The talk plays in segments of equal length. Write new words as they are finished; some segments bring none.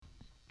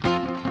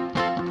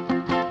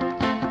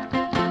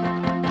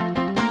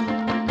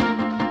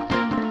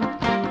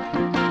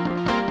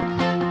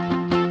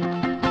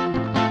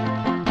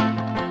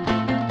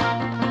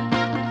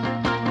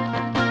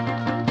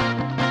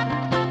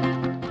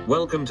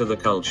Welcome to the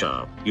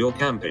culture, your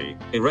campy,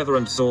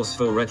 irreverent source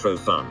for retro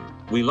fun.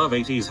 We love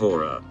 80s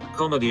horror,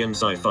 comedy and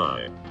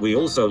sci-fi. We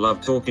also love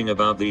talking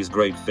about these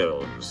great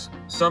films.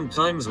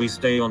 Sometimes we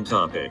stay on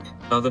topic,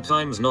 other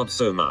times not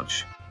so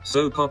much.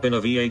 So pop in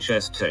a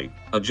VHS tape,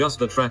 adjust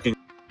the tracking,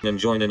 and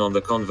join in on the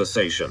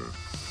conversation.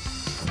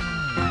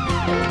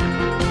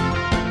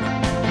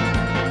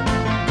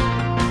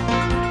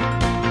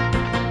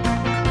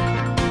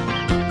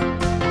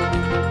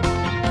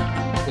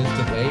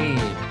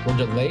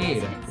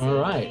 Delayed. All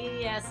right.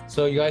 Yes.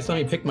 So you guys saw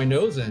me pick my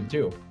nose in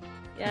too.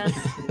 Yes.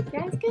 You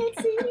guys can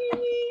see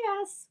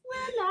us.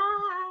 We're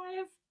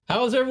live.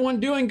 How's everyone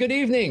doing? Good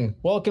evening.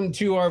 Welcome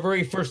to our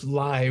very first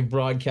live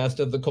broadcast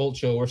of the Cult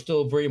Show. We're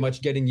still very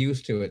much getting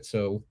used to it,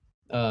 so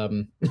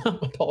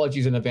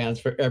apologies in advance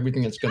for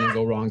everything that's going to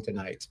go wrong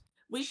tonight.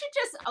 We should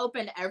just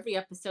open every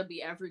episode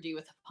we ever do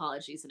with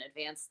apologies in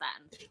advance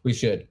then. We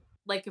should.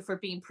 Like if we're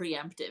being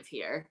preemptive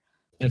here.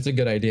 It's a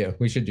good idea.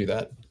 We should do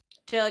that.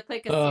 Do you look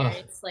like a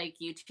serious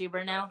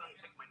YouTuber now?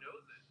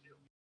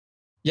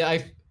 Yeah,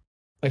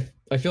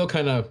 I feel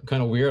kind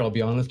of weird. I'll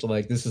be honest.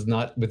 Like this is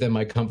not within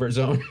my comfort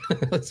zone.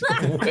 It's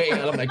way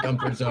out of my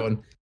comfort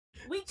zone.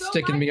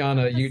 Sticking me on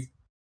we go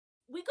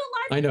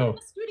live. I know. In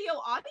the studio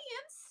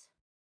audience.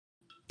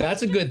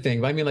 That's a good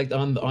thing. I mean, like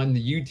on the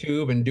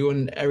YouTube and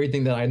doing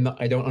everything that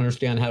I don't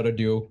understand how to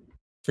do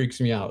freaks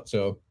me out.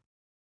 So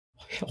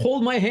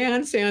hold my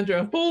hand,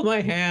 Sandra. Hold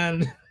my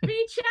hand.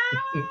 Reach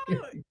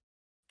out.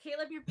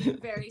 Caleb, you're being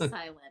very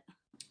silent.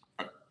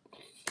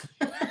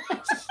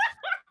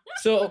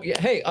 So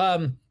yeah, hey,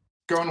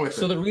 going with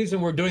so it. the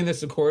reason we're doing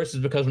this, of course, is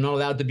because we're not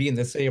allowed to be in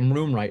the same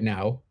room right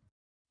now.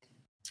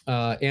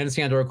 And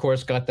Sandra, of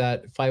course, got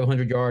that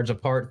 500 yards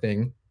apart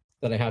thing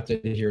that I have to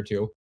adhere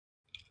to.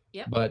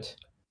 Yep. But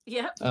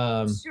sure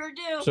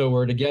do. So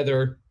we're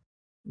together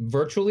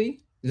virtually.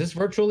 Is this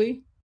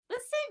virtually?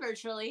 Let's say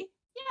virtually.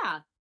 Yeah.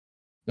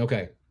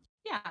 Okay.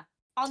 Yeah.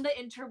 On the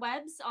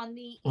interwebs.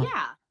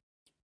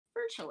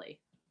 Virtually.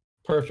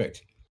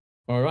 Perfect.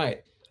 All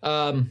right.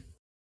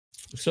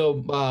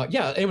 So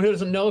anyone who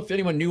doesn't know, if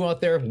anyone new out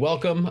there,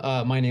 welcome.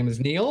 My name is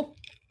Neil.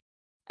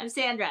 I'm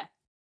Sandra.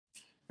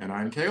 And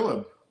I'm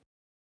Caleb.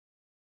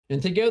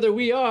 And together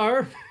we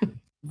are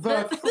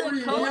the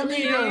Three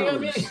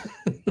Amigos.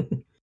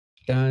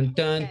 Dun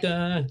dun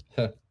dun.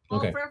 Well,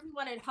 Okay. for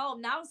everyone at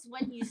home, now's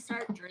when you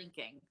start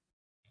drinking.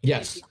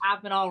 Yes. If you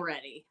haven't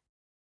already.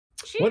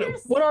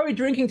 Cheers. What are we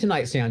drinking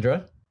tonight,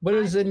 Sandra? What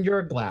is in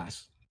your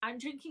glass? I'm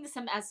drinking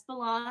some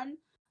Espolon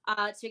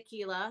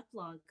tequila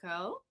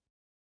blanco.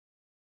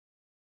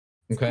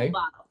 Okay. Cool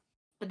bottle.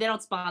 But they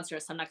don't sponsor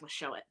us, so I'm not going to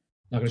show it.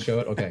 Not going to show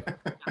it? Okay.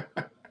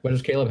 What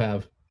does Caleb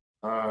have?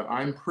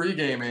 I'm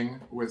pre-gaming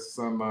with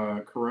some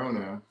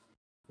Corona,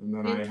 and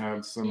then I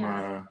have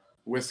some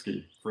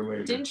whiskey for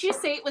later. Didn't you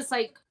say it was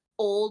like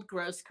old,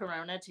 gross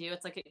Corona too?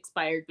 It's like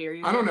expired beer.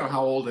 I don't know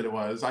how old it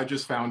was. I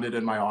just found it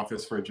in my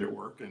office fridge at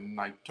work, and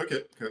I took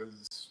it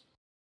because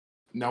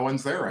no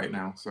one's there right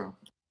now, so.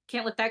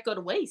 Can't let that go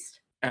to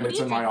waste. And it's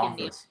in my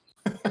office.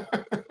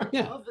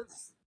 Yeah.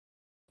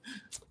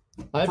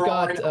 I've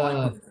got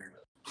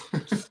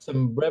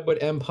some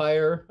Redwood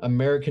Empire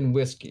American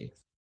whiskey.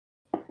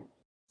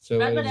 So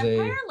Redwood it is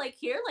Empire, like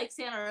here, like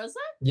Santa Rosa?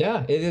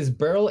 Yeah, it is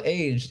barrel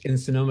aged in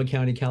Sonoma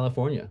County,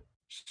 California.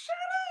 Shut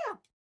up!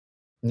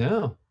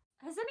 No.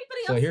 Has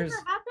anybody else ever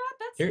had that?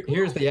 That's cool.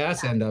 Here's the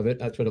ass end of it.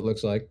 That's what it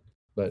looks like.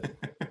 But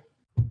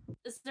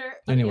is there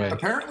anyway?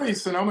 Apparently,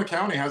 Sonoma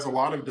County has a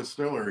lot of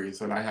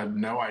distilleries, and I had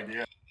no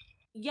idea.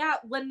 Yeah,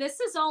 when this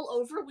is all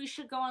over, we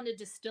should go on a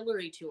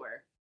distillery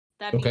tour.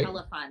 That'd be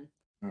hella fun.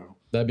 Oh.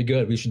 That'd be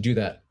good. We should do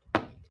that.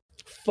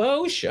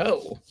 Faux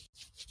show.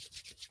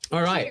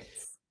 All right.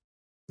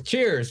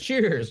 Cheers.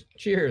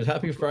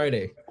 Happy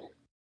Friday.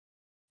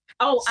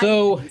 Oh,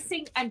 so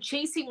I'm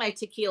chasing my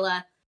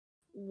tequila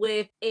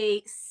with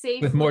a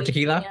Safeway with more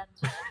tequila.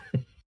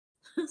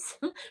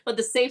 With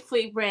the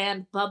Safeway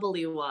brand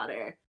bubbly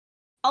water.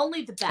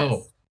 Only the best.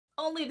 Oh.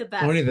 Only the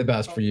best. Only the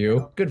best for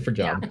you. Good for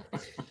job. Yeah.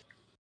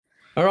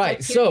 All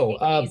right. So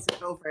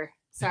over.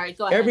 Sorry,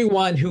 go ahead.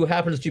 Everyone who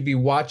happens to be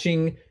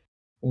watching,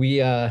 we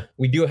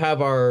do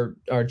have our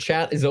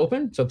chat is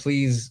open. So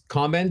please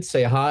comment,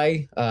 say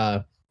hi,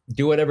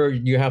 do whatever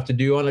you have to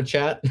do on a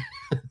chat.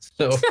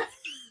 So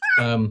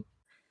well,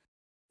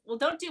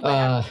 don't do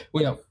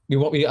whatever.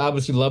 We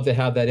obviously love to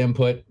have that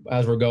input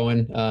as we're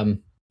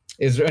going.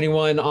 Is there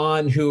anyone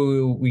on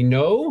who we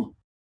know?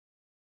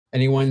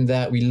 Anyone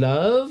that we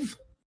love?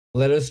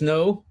 Let us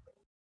know.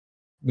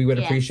 We would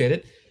appreciate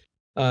it.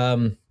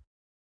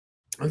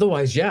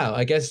 Otherwise,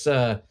 I guess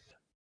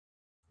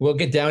we'll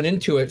get down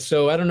into it.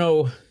 So I don't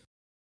know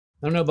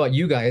about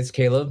you guys,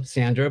 Caleb,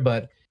 Sandra,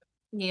 but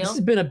Neil? This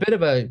has been a bit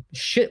of a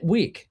shit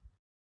week.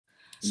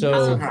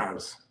 So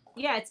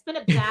yeah, it's been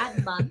a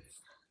bad month.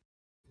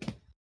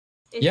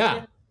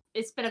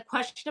 It's been a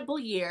questionable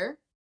year.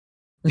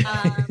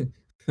 And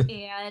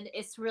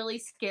it's really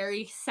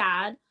scary,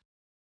 sad,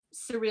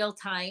 surreal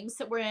times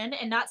that we're in,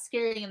 and not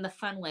scary in the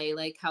fun way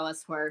like how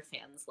us horror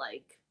fans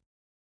like.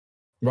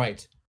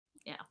 Right.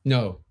 Yeah.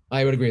 No,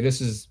 I would agree.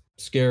 This is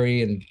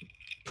scary and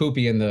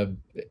poopy and the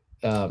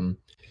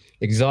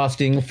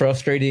exhausting,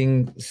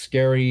 frustrating,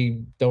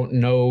 scary, don't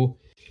know,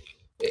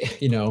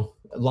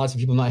 lots of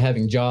people not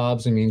having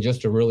jobs. I mean,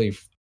 just a really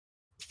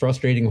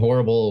frustrating,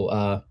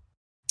 horrible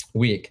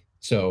week.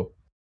 So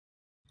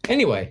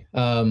anyway,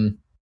 so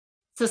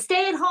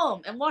stay at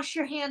home and wash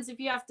your hands if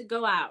you have to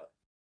go out.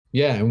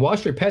 Yeah, and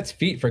wash your pet's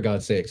feet, for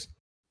God's sakes.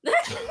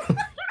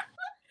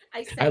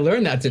 I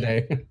learned that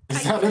today.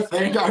 Is that a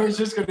thing? I was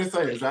just going to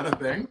say, is that a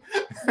thing?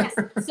 Yes.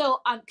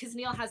 So, because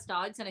Neil has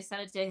dogs, and I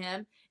sent it to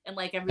him, and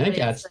like everybody. And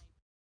cats. Like,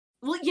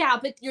 well, yeah,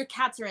 but your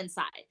cats are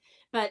inside.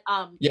 But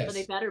yes, but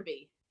they better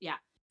be. Yeah.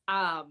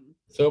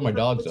 So are my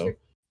dogs, though.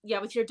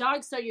 With your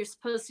dogs, though, you're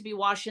supposed to be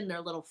washing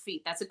their little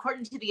feet. That's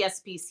according to the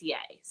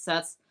SPCA. So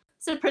it's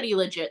a pretty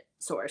legit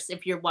source.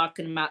 If you're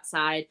walking them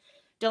outside,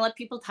 don't let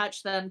people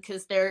touch them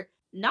because they're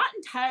not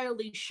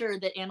entirely sure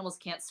that animals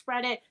can't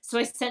spread it. So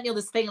I sent Neil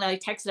this thing and I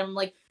texted him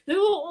like,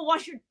 "Oh,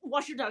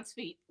 wash your dog's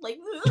feet," like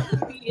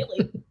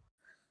immediately.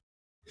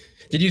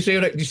 Did you see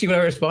what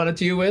I responded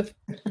to you with?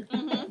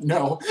 Mm-hmm.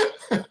 No.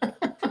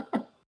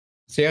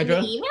 Sandra?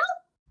 In the email?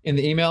 In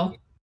the email?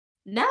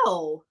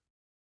 No.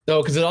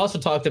 No, because it also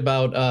talked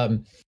about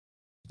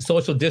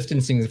social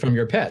distancing from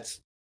your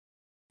pets.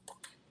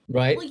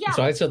 Right? Well, yeah,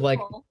 so I said, like,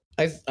 cool.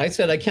 I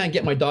said I can't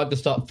get my dog to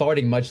stop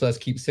farting, much less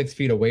keep 6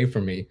 feet away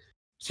from me.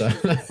 So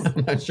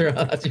I'm not sure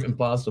how that's even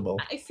possible.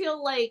 I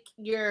feel like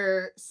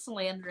you're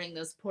slandering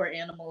those poor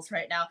animals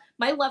right now.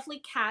 My lovely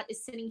cat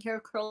is sitting here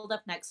curled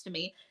up next to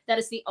me. That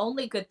is the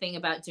only good thing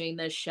about doing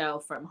this show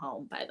from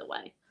home, by the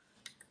way.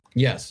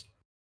 Yes.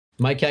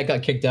 My cat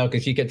got kicked out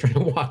because she kept trying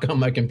to walk on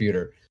my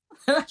computer.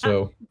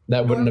 So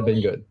that wouldn't have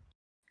been good.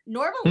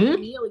 Normally,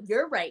 Neil,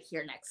 you're right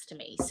here next to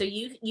me. So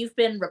you've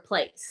been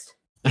replaced.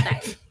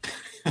 That's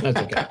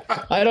okay.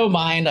 I don't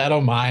mind.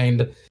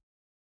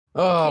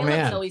 Oh, Caleb's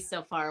man. always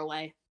so far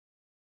away.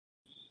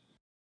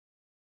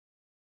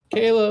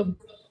 Caleb.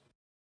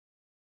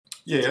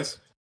 Yes.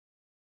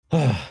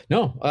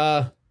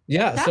 No.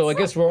 Yeah. So I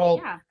guess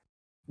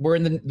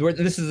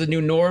this is the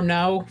new norm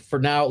now. For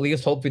now, at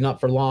least. Hopefully not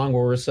for long.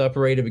 Where we're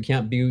separated, we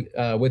can't be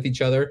with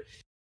each other.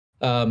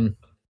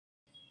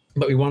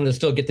 But we wanted to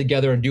still get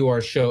together and do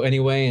our show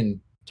anyway, and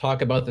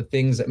talk about the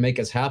things that make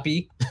us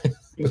happy.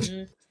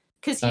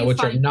 Because you which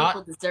find are not,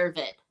 people deserve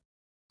it.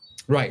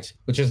 Right.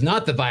 Which is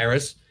not the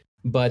virus.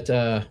 But,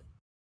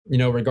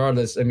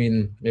 regardless, I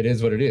mean, it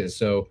is what it is.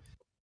 So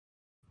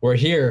we're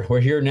here.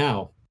 We're here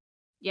now.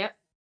 Yep.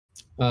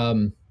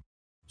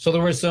 So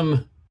there were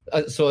some,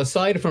 so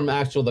aside from the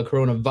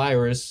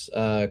coronavirus,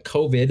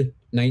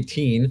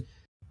 COVID-19,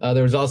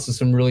 there was also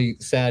some really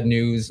sad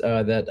news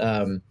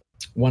that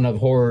one of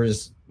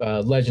horror's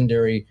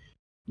legendary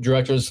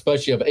directors,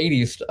 especially of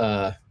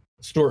 80s,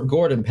 Stuart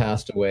Gordon,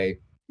 passed away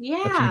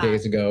a few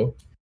days ago.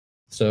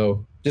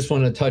 So just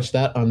wanted to touch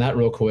on that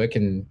real quick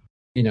and,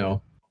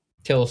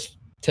 tell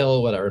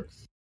whatever.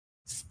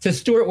 To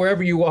Stuart,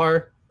 wherever you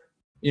are,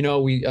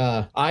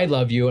 I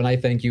love you and I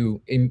thank you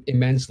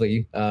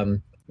immensely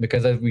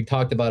because as we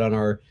talked about on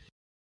our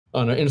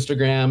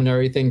Instagram and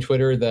everything,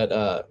 Twitter, that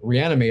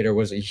Reanimator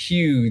was a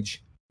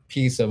huge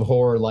piece of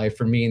horror life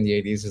for me in the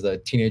 80s as a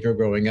teenager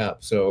growing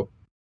up. So,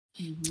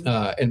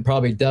 and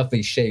probably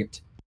definitely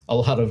shaped a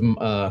lot of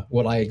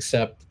what I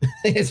accept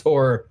as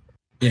horror,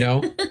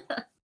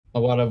 a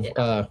lot of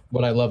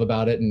what I love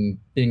about it, and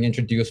being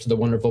introduced to the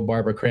wonderful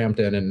Barbara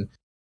Crampton and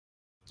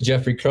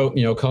Jeffrey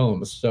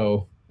Combs.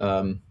 So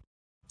it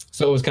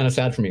was kind of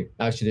sad for me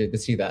actually to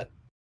see that.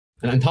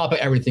 And on top of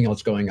everything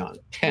else going on,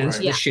 hence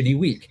the shitty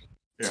week.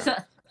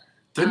 Yeah.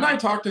 Didn't I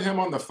talk to him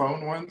on the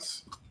phone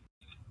once?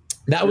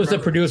 That was the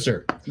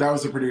producer. That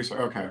was the producer.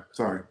 Okay,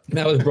 sorry.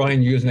 That was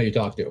Brian Usna that you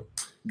talked to.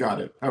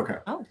 Got it. Okay.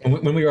 Oh.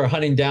 When we were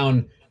hunting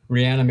down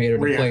Reanimator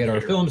to play at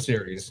our film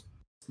series.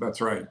 That's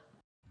right.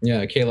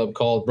 Yeah, Caleb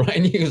called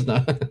Brian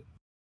Usna.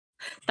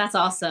 That's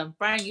awesome.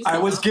 Brian Usna. I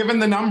was given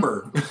the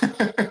number.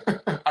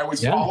 I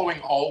was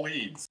following all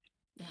leads.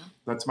 Yeah.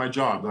 That's my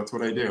job. That's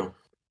what I do.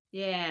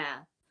 Yeah.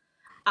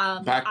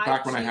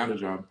 Back when I had a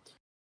job.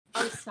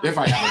 Oh, stop. If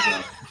I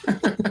had a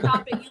job.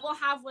 Stop it. You will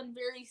have one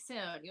very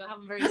soon. You'll have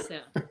one very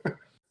soon.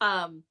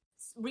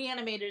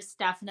 Reanimator's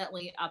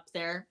definitely up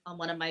there on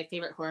one of my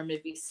favorite horror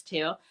movies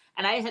too.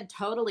 And I had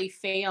totally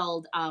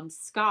failed.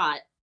 Scott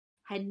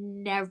had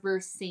never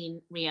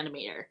seen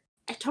Reanimator.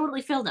 I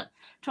totally failed him.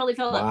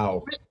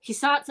 Wow. He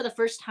saw it for the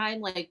first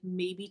time like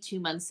maybe 2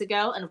 months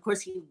ago, and of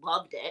course he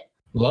loved it.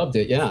 Loved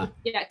it, yeah.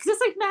 Yeah, because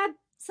it's like mad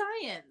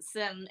science,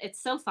 and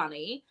it's so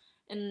funny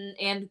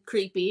and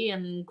creepy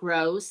and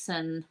gross,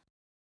 and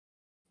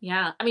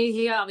yeah. I mean,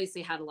 he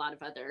obviously had a lot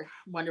of other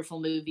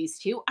wonderful movies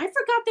too. I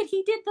forgot that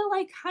he did the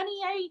like Honey,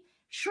 I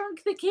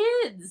Shrunk the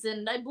Kids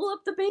and I Blew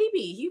Up the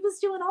Baby. He was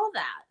doing all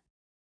that.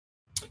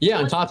 Yeah,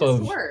 on top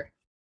of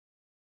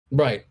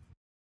right.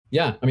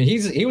 Yeah, I mean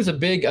he was a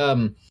big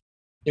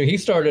he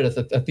started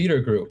a theater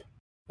group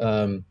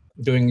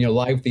doing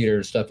live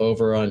theater stuff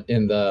over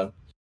in the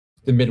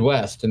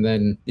Midwest, and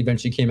then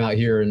eventually came out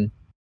here and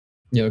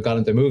got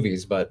into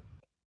movies. But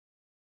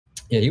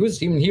yeah, he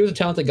was a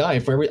talented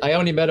guy. I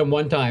only met him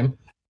one time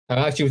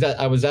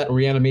I was at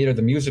Reanimator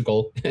the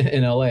musical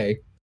in LA,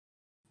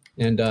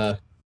 and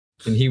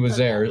he was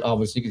there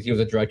obviously because he was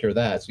a director of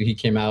that. So he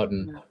came out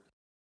and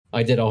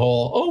I did a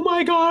whole "Oh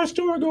my gosh,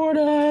 Tor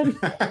Gordon"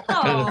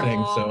 kind of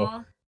thing.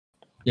 So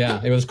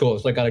yeah, it was cool.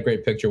 So I got a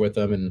great picture with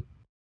him, and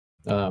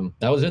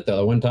that was it though.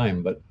 The one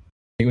time, but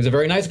he was a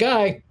very nice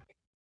guy.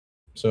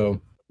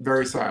 So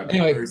very sad.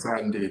 Anyway, very sad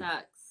indeed.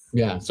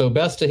 Yeah. So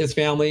best to his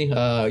family.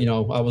 You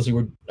know, obviously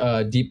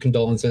we're deep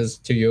condolences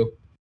to you.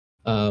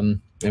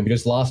 And we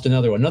just lost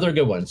another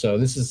good one. So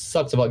this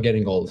sucks about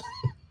getting old.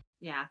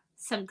 Yeah,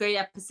 some great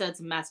episodes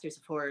of Masters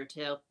of Horror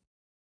too.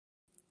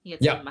 He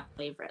had some of my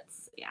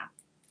favorites. Yeah.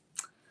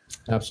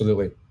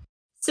 Absolutely.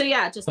 So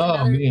yeah, just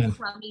another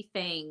crummy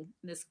thing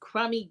this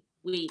crummy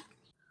week.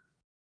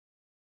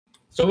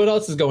 So what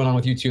else is going on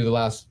with you two the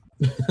last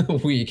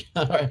week?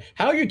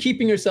 How are you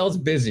keeping yourselves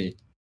busy?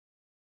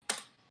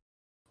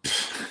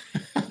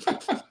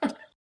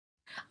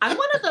 I'm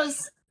one of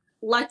those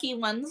lucky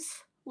ones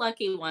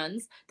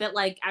that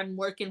like I'm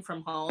working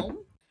from home.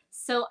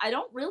 So I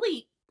don't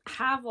really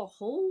have a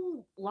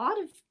whole lot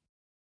of,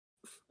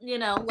 you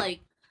know,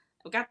 like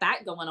I've got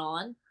that going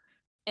on.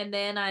 And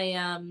then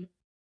I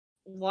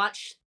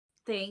watch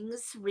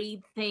things,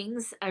 read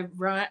things. I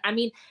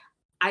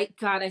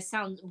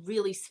sound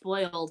really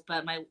spoiled,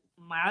 but my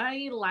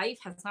life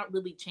has not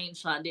really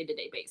changed on a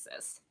day-to-day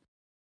basis.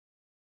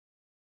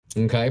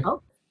 Okay.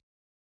 Oh.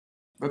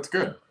 That's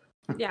good.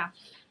 Yeah.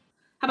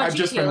 How about I've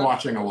just been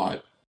watching a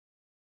lot.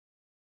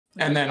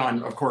 And then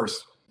of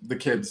course, the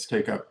kids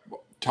take up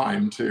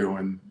time too,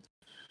 and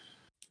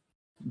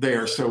they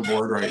are so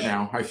bored right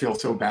now. I feel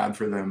so bad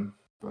for them.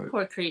 But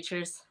poor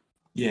creatures.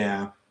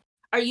 Yeah.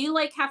 Are you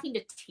like having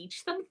to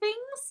teach them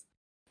things?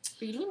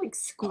 Are you doing like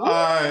school?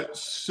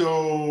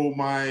 So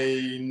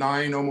my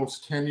 9,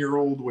 almost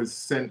 10-year-old was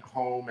sent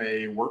home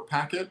a work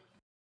packet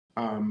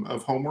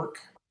of homework.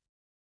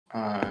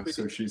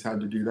 So she's had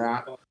to do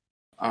that.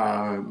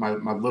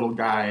 My little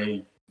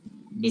guy,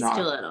 he's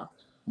still little.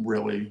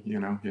 Really, you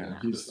know,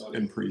 he's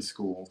in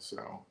preschool.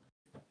 So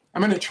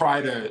I'm going to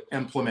try to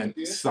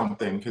implement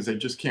something because they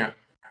just can't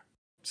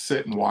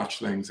sit and watch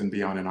things and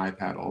be on an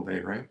iPad all day,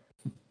 right?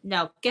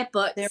 No, get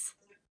books.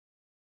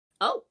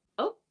 Oh,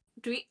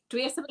 do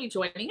we have somebody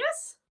joining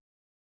us?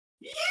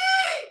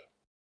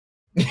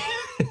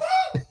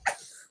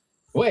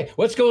 Wait,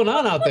 what's going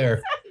on out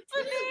there?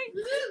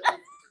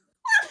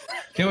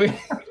 Can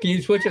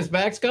you switch us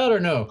back, Scott, or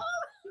no?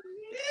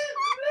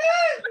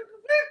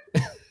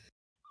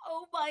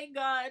 Oh my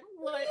God!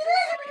 What?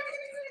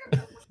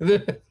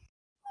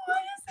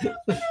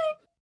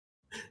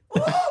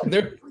 What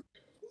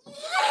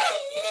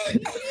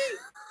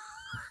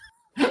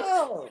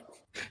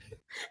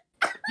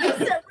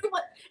is happening?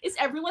 Is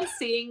everyone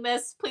seeing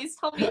this? Please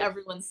tell me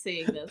everyone's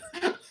seeing this.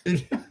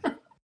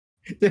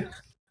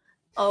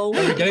 Oh,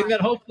 are we getting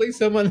that? Hopefully,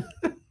 someone.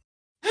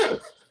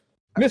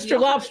 Mr.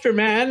 Lobster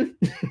Man.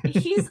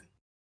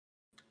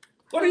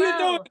 What are you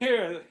doing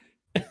here?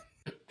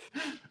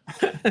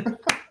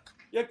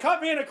 You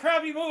caught me in a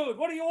crabby mood.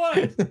 What do you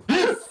want?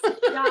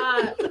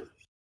 Stop.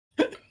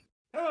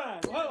 Come on.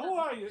 Who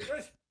are you?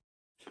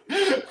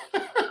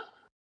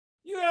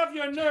 You have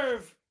your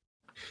nerve.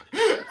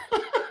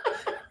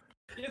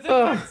 You think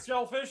I'm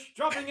selfish,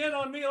 dropping in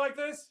on me like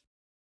this?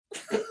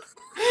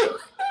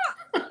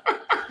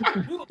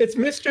 It's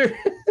Mr.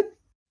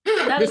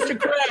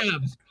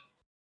 Krabs.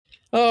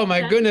 Oh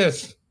my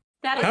goodness.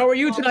 How are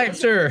you tonight,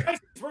 sir?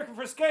 He's working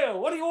for scale.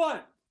 What do you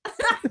want?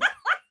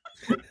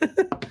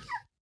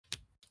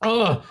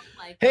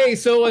 Hey,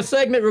 so a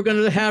segment we're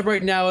going to have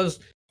right now is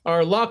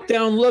our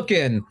lockdown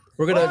look-in.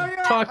 We're going to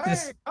talk to...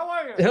 How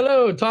are you?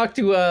 Hello, talk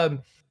to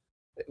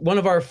one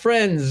of our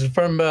friends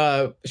from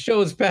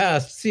shows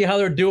past, see how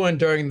they're doing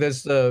during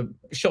this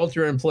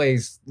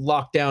shelter-in-place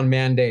lockdown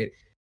mandate.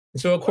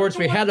 So, of course,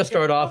 we had to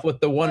start off with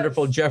the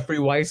wonderful Jeffrey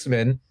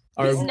Weissman,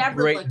 our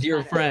great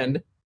dear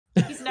friend.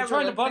 He's never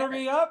trying to butter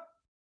me up?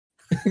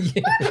 What is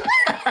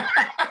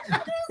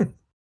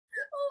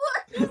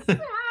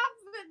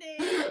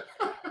happening?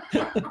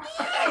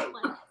 Oh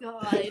my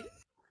God.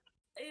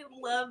 I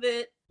love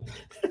it.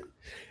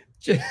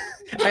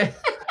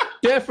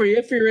 Jeffrey,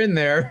 if you're in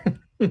there.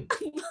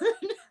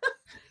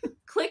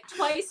 Click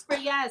twice for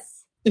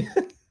yes.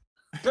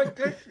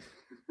 Click.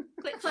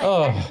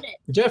 Oh,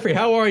 Jeffrey,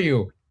 how are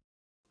you?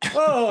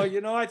 Oh,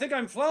 I think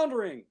I'm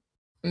floundering.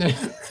 I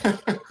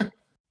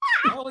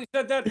only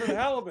said that for the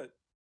halibut.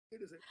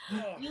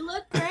 You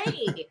look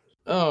great.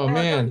 Oh,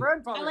 man.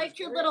 I like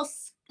your little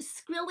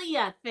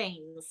squillia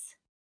things.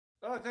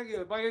 Oh, thank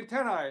you. My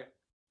antennae.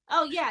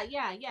 Oh, yeah,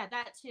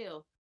 that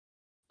too.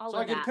 So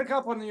I can pick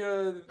up on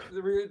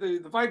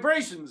the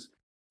vibrations.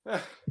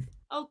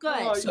 Oh, good.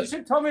 Oh, you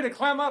should tell me to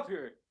climb up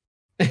here.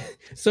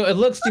 So it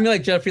looks to me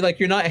like, Jeffrey, like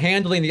you're not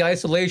handling the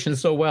isolation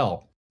so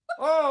well.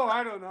 Oh,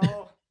 I don't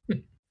know.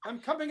 I'm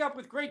coming up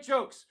with great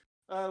jokes.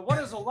 What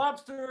does a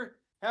lobster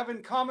have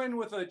in common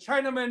with a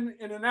Chinaman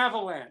in an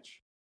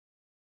avalanche?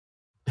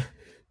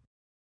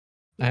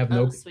 I have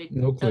no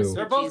clue.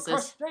 They're both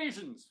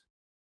crustaceans.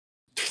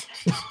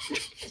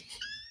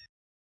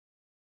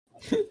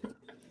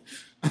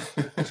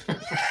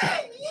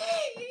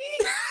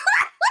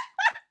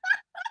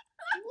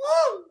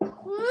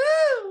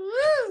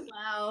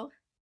 Wow.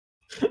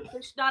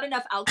 There's not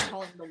enough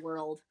alcohol in the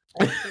world.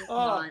 There's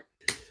not.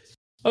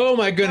 Oh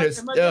my goodness.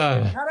 Am I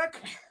getting a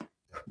headache?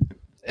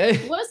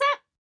 What was that?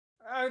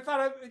 I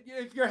thought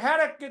if your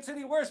headache gets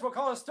any worse, we'll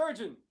call a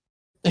sturgeon.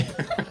 I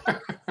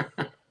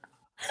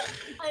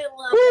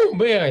love Woo, it.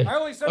 man. I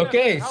always said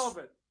Okay. that for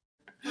halibut.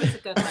 That's a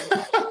good one.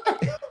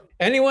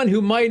 Anyone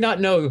who might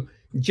not know,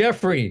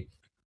 Jeffrey,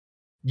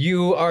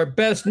 you are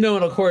best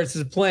known, of course,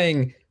 as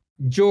playing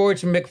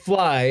George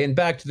McFly in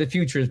Back to the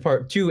Future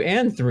Part 2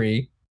 and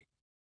 3.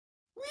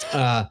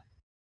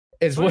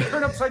 Is Put what? it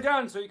turn upside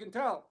down so you can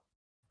tell.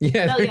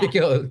 Yeah, Oh, there yeah. you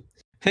go.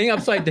 Hang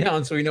upside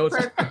down so we know it's.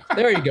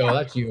 There you go.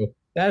 That's you.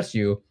 That's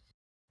you.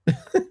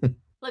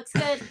 Looks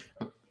good.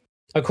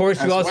 Of course,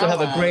 you As also well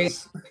have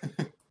as-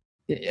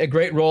 a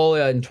great role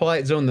in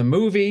Twilight Zone the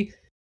movie,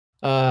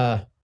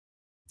 and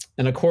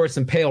of course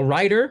in Pale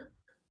Rider.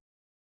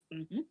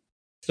 Mm-hmm.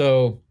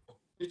 So,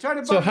 You're trying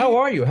to. so bug how me?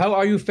 are you? How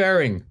are you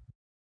faring?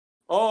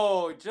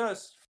 Oh,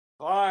 just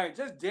fine,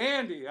 just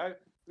dandy. I've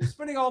been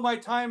spending all my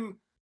time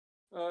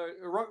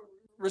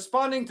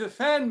responding to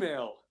fan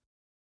mail.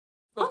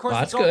 Of course,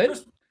 That's it's all good.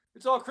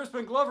 It's all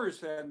Crispin Glover's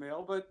fan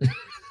mail, but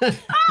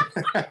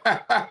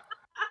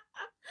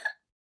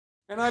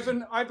and I've been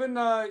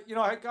you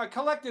know, I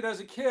collected as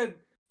a kid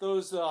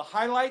those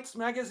highlights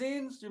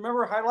magazines. Do you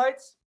remember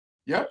highlights?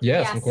 Yep.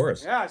 Yes, Yes. of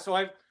course. Yeah, so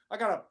I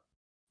got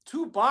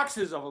 2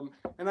 boxes of them,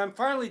 and I'm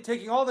finally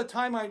taking all the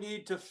time I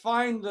need to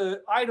find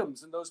the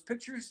items in those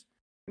pictures.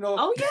 You know,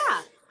 Oh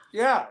yeah,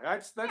 yeah,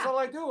 that's Yeah. all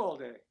I do all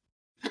day.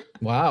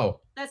 Wow.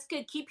 that's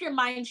good. Keep your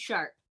mind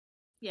sharp.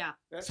 Yeah.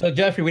 So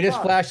Jeffrey, we just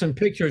Ah. flashed some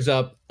pictures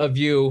up of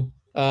you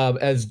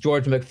as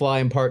George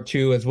McFly in Part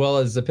 2, as well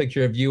as a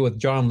picture of you with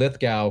John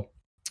Lithgow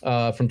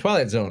from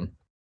Twilight Zone.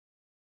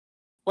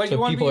 Well, So you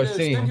want me people are to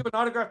seeing- send you an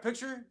autograph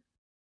picture?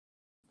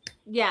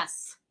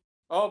 Yes.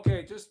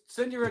 Okay, just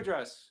send your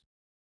address.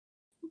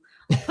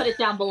 Put it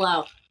down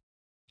below.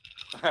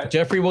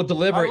 Jeffrey will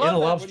deliver I in love a that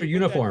when lobster you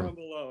put that uniform. down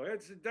below.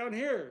 It's down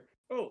here.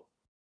 Oh,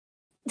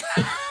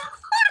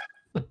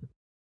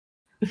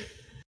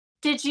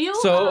 Did you?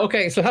 So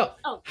okay, so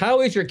Oh.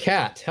 how is your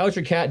cat? How's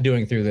your cat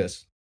doing through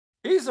this?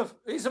 he's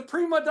a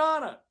prima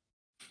donna.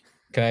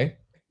 Okay.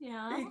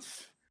 Yeah.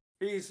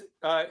 He's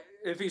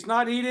if he's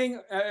not eating,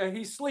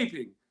 he's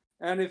sleeping,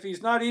 and if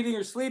he's not eating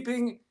or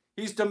sleeping,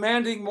 he's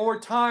demanding more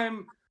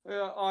time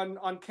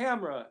on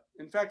camera.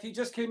 In fact, he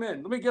just came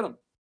in. Let me get him.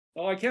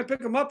 Oh, I can't pick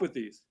him up with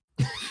these.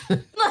 How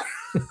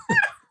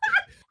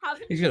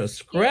can He's you gonna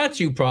scratch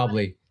you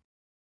probably.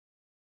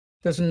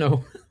 Doesn't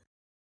know.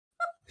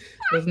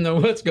 Doesn't know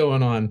what's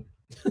going on.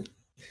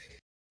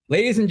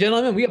 Ladies and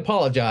gentlemen, we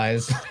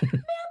apologize.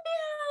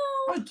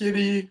 Hi,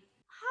 kitty.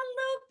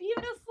 Hello,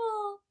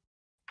 beautiful.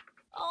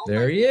 Oh,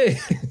 There my- he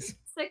is.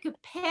 It's like a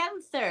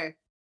panther.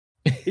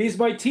 He's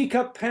my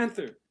teacup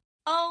panther.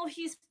 Oh,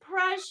 he's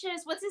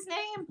precious. What's his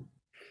name?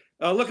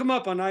 Look him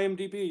up on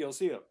IMDb. You'll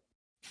see him.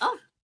 Oh.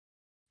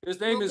 His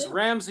name Will is do.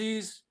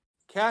 Ramses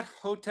Cat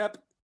Hotep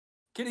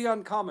Kitty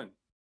Uncommon.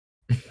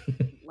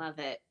 Love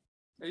it.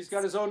 He's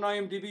got his own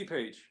IMDb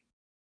page.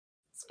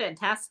 It's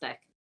fantastic.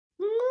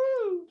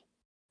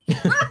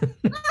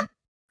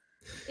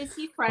 Is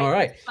he frightened All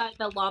right. by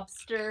the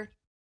lobster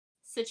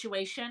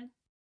situation?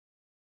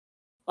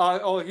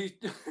 He's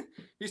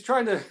he's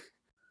trying to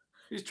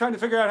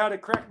figure out how to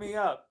crack me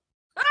up.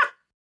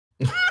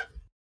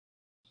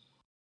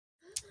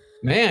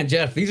 Man,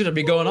 Jeff, these are to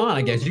be going on,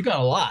 I guess. You got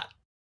a lot.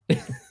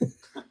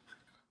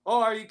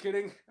 Oh, are you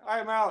kidding?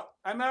 I'm out.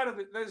 I'm out of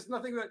it. There's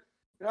nothing that.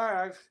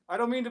 I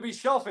don't mean to be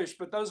shellfish,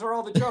 but those are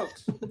all the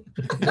jokes.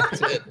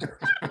 That's it.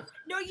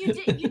 No, you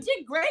did. You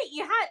did great.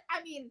 You had.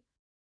 I mean,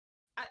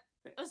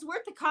 it was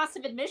worth the cost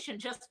of admission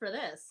just for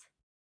this.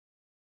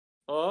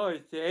 Oh,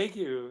 thank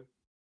you.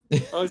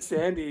 Oh,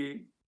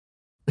 Sandy.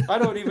 I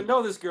don't even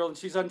know this girl, and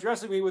she's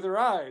undressing me with her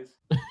eyes.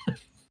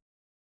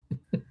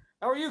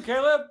 How are you,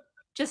 Caleb?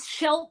 Just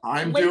shell.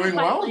 I'm layer doing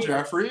by well, layer.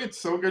 Jeffrey. It's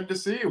so good to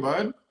see you,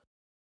 bud.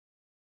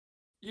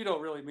 You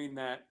don't really mean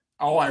that.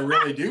 Oh, I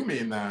really do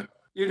mean that.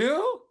 You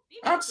do?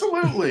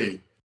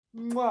 Absolutely.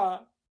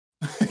 Mwah.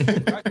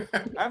 I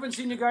haven't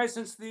seen you guys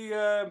since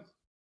the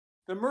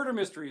murder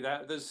mystery,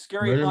 the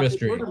scary Murder haunted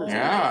mystery. murder mystery.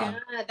 Yeah.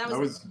 God, That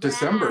was rad.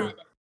 December.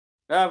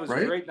 That was a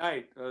Right? great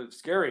night.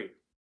 Scary.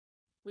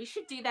 We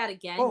should do that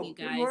again, Oh, you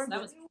good guys. Lord.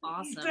 That was He's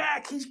awesome.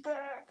 back. He's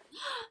back.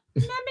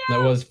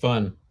 That was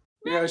fun.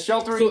 Yeah,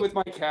 sheltering So- with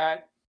my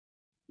cat.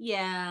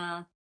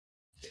 Yeah.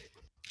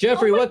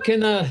 Jeffrey, Oh my what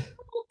can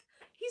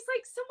He's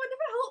like, someone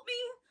help me.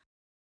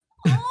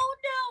 Oh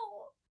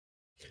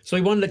no. so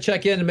we wanted to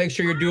check in to make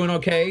sure you're doing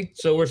okay.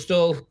 So we're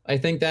still, I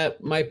think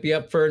that might be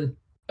up for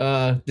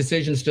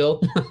decision still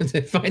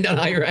to find out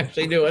how you're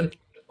actually doing.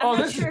 Oh, I'm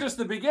not this sure. is just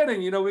the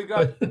beginning. You know, we've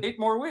got 8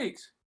 more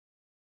weeks.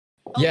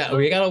 Yeah,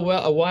 we got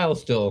a while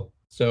still.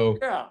 So,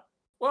 Yeah.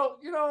 Well,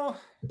 you know,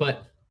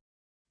 but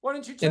why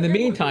don't you check in the with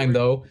me meantime, for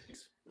though, 8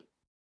 weeks?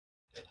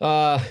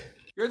 uh,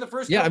 You're the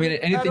first yeah, I company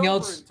mean, to head anything over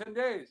else? in 10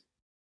 days.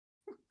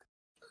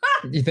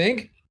 You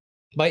think?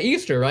 By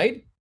Easter,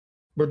 right?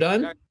 We're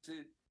done? Yeah,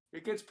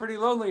 it gets pretty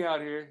lonely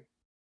out here.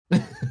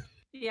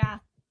 Yeah.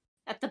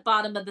 At the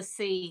bottom of the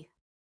sea.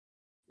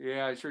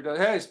 Yeah, it sure does.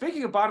 Hey,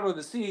 speaking of bottom of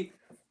the sea,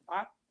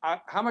 how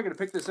am I going to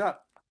pick this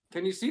up?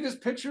 Can you see this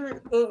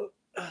picture?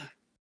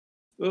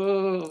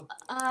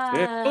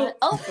 Yeah.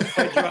 Oh,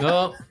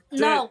 No.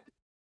 no.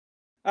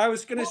 I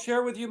was going to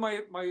share with you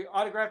my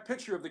autographed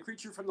picture of the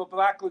creature from the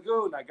Black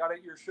Lagoon. I got it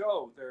at your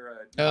show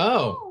there.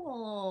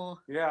 Oh,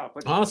 Yeah,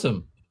 but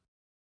awesome.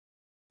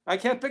 I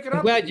can't pick it I'm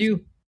up. glad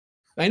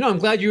I'm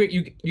glad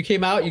you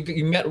came out.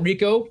 You met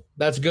Rico.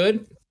 That's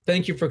good.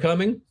 Thank you for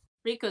coming.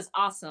 Rico's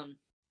awesome.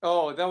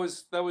 Oh, that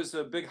was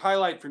a big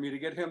highlight for me to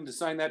get him to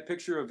sign that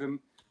picture of him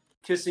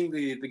kissing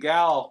the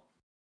gal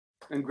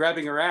and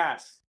grabbing her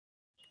ass.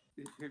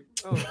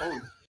 Oh.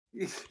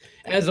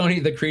 As only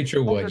the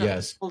creature would,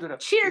 yes. Hold it up.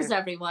 Cheers, Yeah.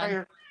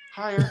 everyone.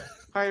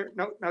 Higher.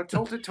 No, now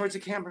tilt it towards the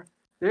camera.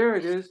 There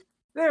it is.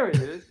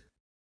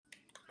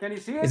 Can you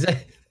see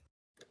it?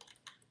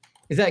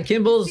 Is that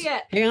Kimball's? See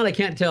it. Hang on, I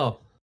can't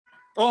tell.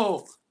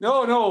 Oh,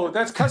 no,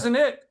 that's Cousin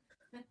It.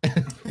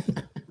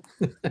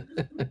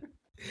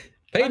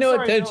 Pay I'm no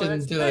sorry, attention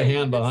that's to the Nick.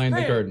 hand behind the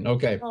Nick. curtain.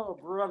 Okay. Oh,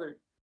 brother.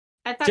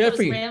 I thought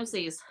Jeffrey. it was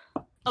Ramses.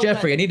 Oh,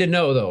 Jeffrey, I good. need to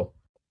know though.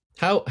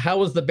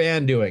 How is the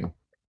band doing?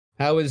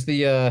 How is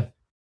the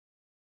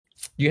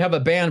you have a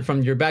band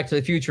from your Back to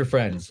the Future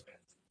friends?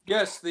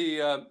 Yes,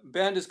 the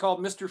band is called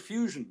Mr.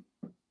 Fusion.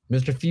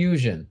 Mr.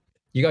 Fusion.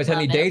 You guys had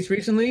any Love it. dates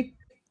recently?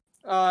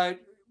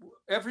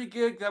 Every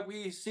gig that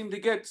we seem to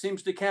get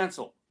seems to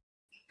cancel.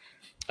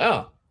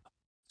 Oh,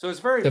 So it's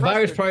very the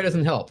virus frustrating. probably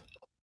doesn't help.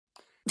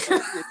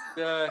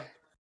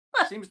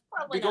 It seems to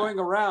Probably be not. going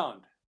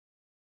around.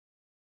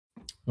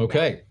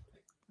 Okay.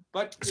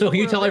 But So can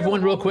you we're tell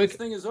everyone real available when quick? This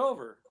thing is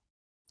over.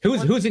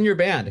 Who's in your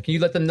band? Can you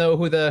let them know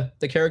who the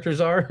characters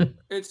are?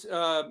 It's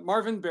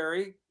Marvin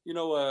Berry,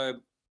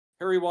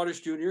 Harry Waters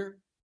Jr.,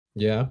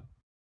 Yeah.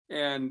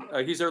 and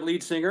he's our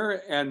lead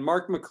singer. And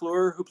Mark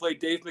McClure, who played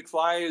Dave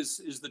McFly,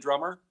 is the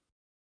drummer.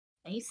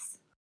 Nice.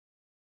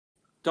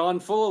 Don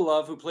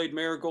Fullalove, who played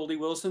Mayor Goldie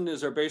Wilson,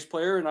 is our bass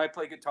player, and I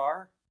play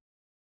guitar.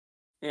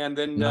 And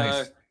then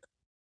Nice.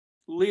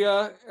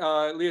 Leah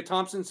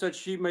Thompson said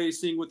she may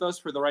sing with us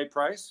for the right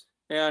price.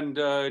 And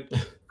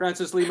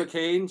Frances Lee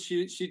McCain,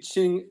 she'd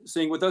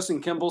sing with us,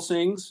 and Kimball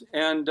sings.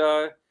 And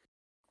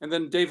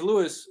then Dave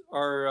Lewis,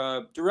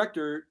 our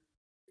director,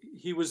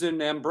 he was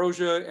in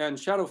Ambrosia and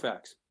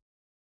Shadowfax.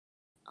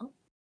 Oh.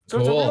 So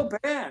it's a Cool. real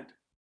band.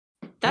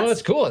 Well,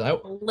 that's cool.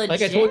 Like I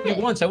told you legit.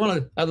 once,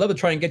 I'd love to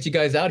try and get you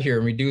guys out here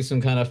and we do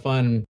some kind of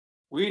fun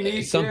We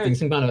need something, kids.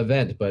 some kind of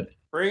event. But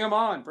Bring them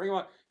on.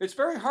 It's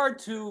very hard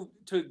to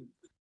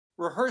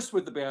rehearse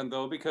with the band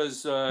though,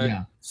 because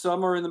yeah,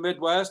 some are in the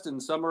Midwest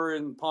and some are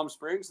in Palm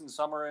Springs and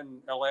some are in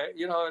LA,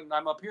 and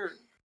I'm up here.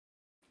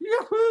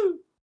 Yahoo!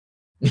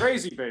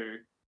 Crazy baby.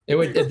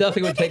 it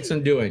definitely would take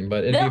some doing,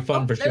 but it'd be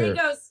fun for There he sure.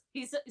 goes.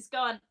 He's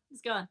going.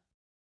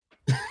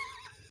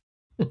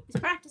 He's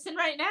practicing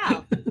right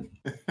now.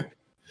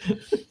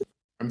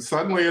 I'm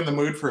suddenly in the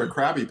mood for a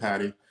Krabby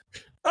Patty.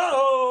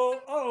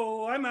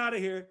 Oh, I'm out of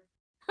here.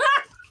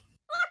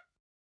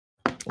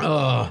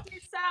 Oh,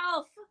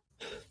 Yourself.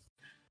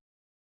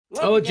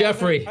 Love Oh, you guys.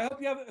 Jeffrey. I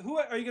hope you have. Who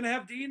are you going to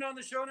have? Dean on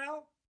the show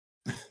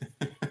now?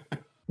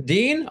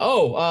 Dean.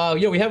 Oh,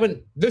 we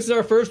haven't. This is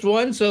our first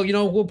one, so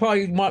we'll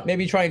probably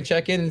maybe try and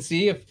check in and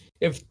see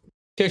if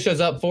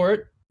Tisha's up for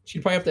it.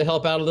 She'd probably have to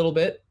help out a little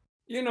bit.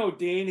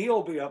 Dean.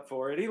 He'll be up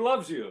for it. He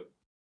loves you.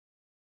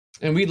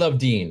 And we love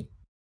Dean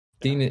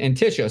and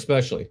Tisha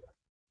especially.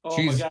 Oh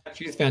my God.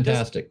 She's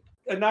fantastic.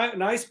 A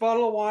nice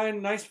bottle of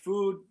wine, nice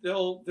food.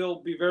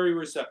 They'll be very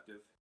receptive.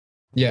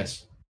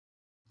 Yes.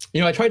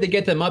 I tried to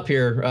get them up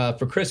here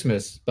for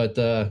Christmas, but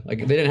they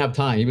didn't have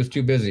time. He was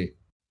too busy.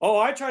 Oh,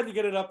 I tried to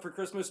get it up for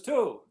Christmas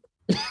too.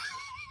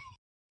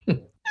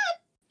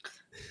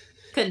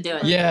 Couldn't do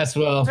it. Yes,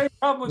 well, Same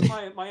problem with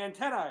my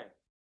antennae.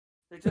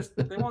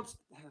 They won't.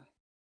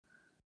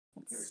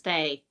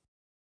 Stay.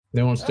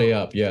 they won't stay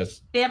up.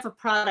 Yes. They have a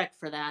product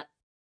for that.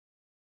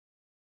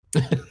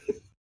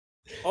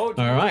 Oh,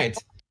 All right.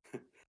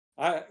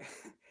 I,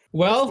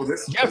 Well, Well,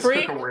 this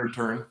Jeffrey, took a weird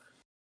turn.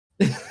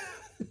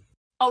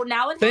 Oh,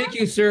 now it's thank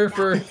you, sir,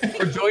 for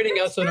joining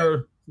us on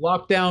our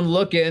lockdown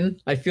look-in.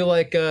 I feel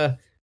like,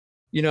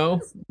 we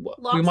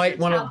might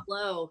want to.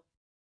 Low.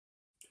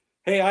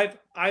 hey,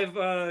 I've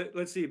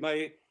let's see,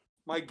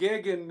 my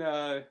gig in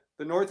the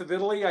north of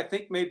Italy, I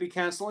think may be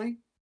canceling.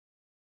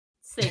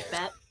 Safe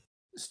bet.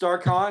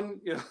 StarCon,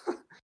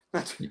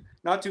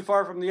 not too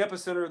far from the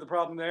epicenter of the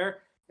problem there.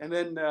 And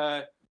then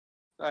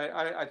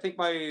I think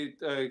my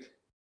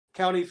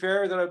county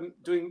fair that I'm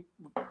doing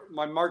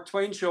my Mark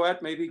Twain show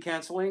at may be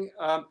canceling.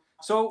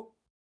 So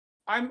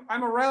I'm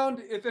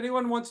around. If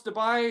anyone wants to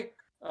buy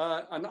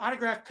an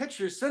autographed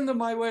picture, send them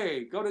my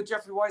way. Go to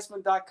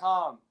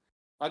jeffreyweissman.com.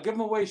 I'll give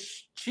them away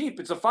cheap.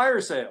 It's a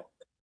fire sale.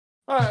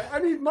 I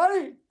need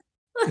money.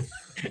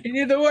 You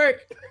need the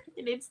work.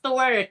 It needs the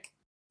work.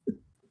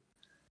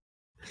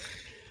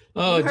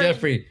 Oh, You heard it,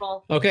 Jeffrey.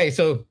 people. Okay,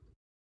 so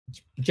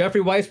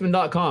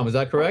jeffreyweissman.com, is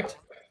that correct?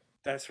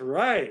 That's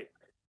right.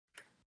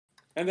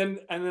 And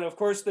then of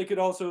course they could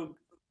also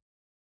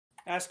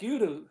ask you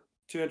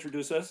to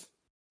introduce us.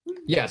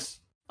 Yes.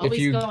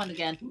 Always going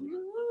again.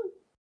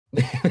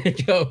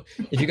 Joe,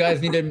 if you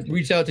guys need to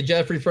reach out to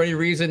Jeffrey for any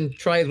reason,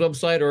 try his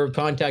website or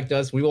contact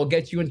us. We will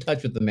get you in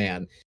touch with the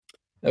man.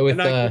 With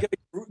And I can get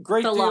a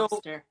great The deal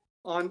lobster.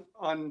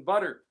 on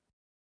butter.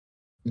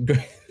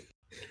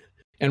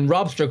 and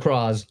lobster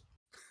craws.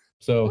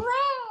 So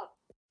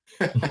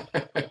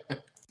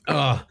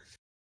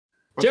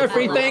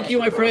Jeffrey, thank you,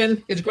 my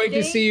friend. It's great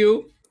to see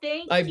you.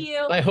 Thank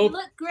you. I hope You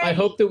look great. I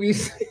hope that we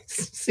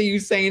see you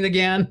sane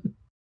again.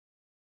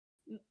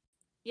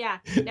 Yeah,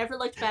 never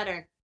looked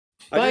better.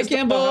 Bye,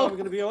 Campbell. I'm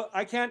gonna be.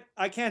 I can't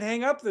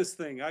hang up this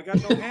thing. I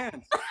got no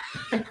hands.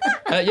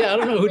 Yeah, I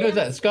don't know who does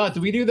that. Scott,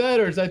 do we do that,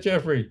 or is that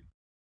Jeffrey?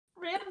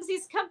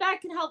 Ramsey's come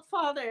back and help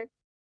Father.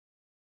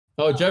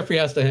 Oh, Jeffrey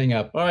has to hang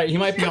up. All right, he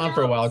might be on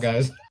for a while,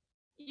 guys.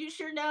 You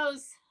sure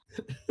knows.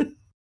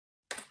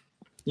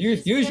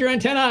 Use your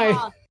antennae.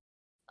 Oh,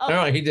 All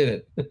right, he did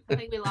it. I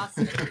think we lost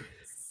it.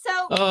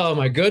 So. Oh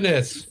my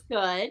goodness.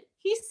 Good.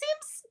 He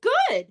seems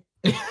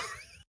good.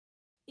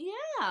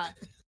 Yeah.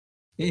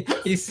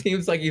 He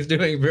seems like he's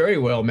doing very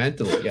well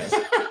mentally. Yes.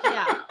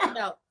 Yeah.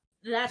 No.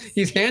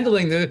 He's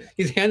handling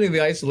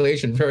the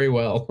isolation very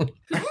well.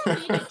 People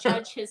need to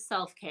judge his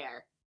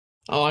self-care.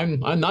 Oh, I'm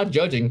not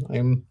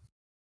judging.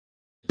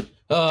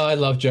 I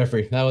love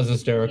Jeffrey. That was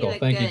hysterical.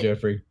 Thank you,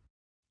 Jeffrey.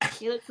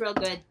 You look real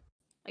good.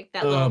 Like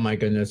that. Oh my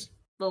goodness.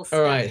 All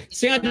right.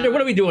 Sandra,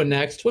 what are we doing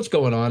next? What's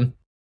going on?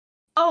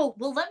 Oh,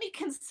 well, let me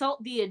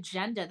consult the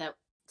agenda that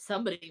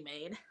somebody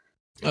made.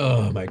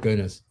 Oh my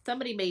goodness.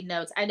 Somebody made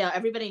notes. I know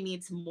everybody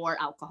needs more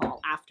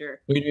alcohol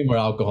after. We need more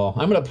alcohol.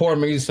 I'm gonna pour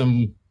me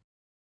some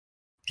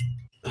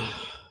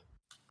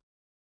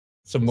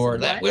more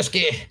of that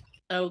whiskey.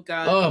 Oh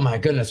god. Oh my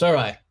goodness. All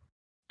right.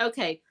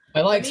 Okay.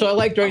 I like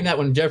during that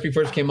when Jeffrey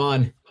first came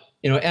on,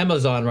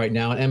 Emma's on right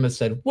now, and Emma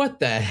said, "What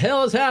the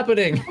hell is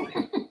happening?"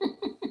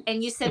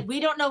 And you said, "We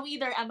don't know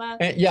either, Emma."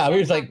 And yeah, we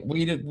was like,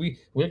 we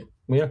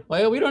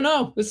don't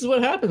know. This is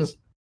what happens.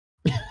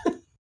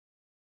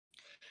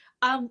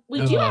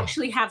 We do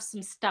actually have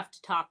some stuff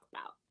to talk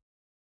about.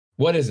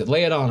 What is it?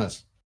 Lay it on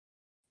us.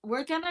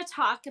 We're gonna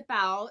talk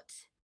about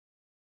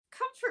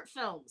comfort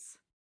films.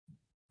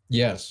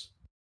 Yes.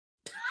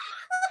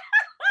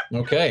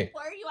 Okay.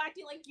 Why are you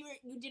acting like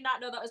you did not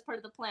know that was part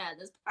of the plan?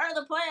 That's part of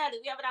the plan.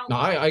 We have an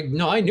outline.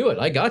 No, I knew it.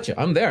 I got you.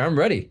 I'm there. I'm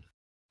ready.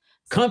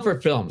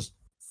 Comfort films.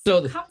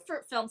 So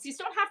comfort films. These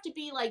don't have to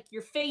be like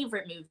your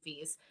favorite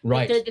movies.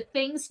 Right. They're the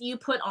things you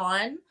put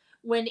on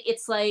when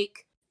it's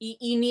like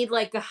you need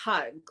like a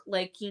hug,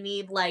 like you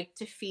need like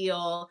to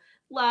feel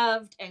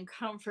loved and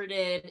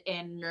comforted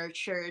and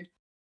nurtured.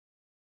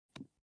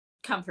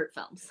 Comfort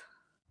films.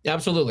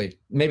 Absolutely.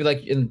 Maybe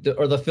like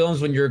the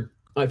films when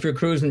if you're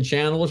cruising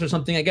channels or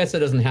something. I guess that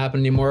doesn't happen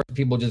anymore.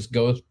 People just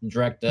go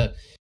direct to,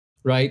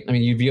 right? I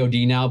mean, you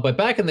VOD now, but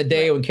back in the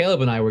day when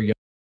Caleb and I were young,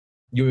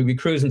 you would be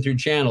cruising through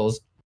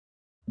channels,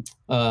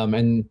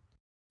 and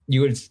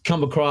you would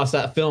come across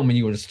that film and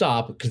you would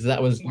stop because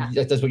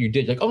that's what you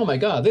did. Like, oh my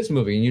God, this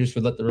movie, and you just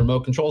would let the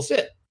remote control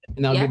sit,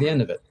 and that would be the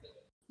end of it.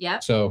 Yeah.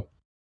 So,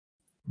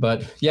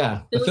 but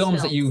yeah, the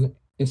films that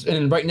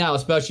and right now,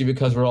 especially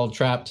because we're all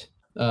trapped,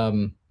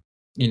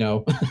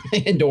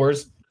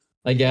 indoors,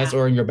 I guess,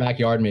 or in your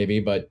backyard maybe,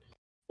 but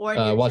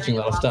watching a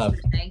lot of stuff.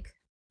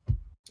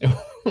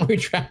 We're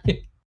trapped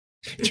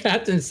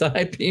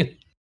inside, being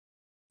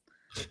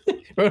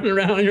running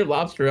around in your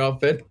lobster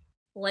outfit.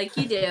 Like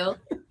you do.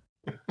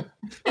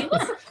 It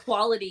was a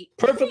quality.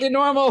 Perfectly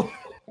normal.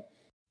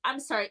 I'm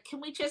sorry.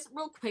 Can we just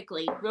real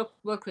quickly?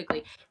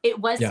 It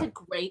was a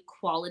great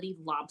quality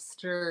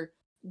lobster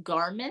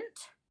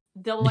garment,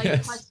 though I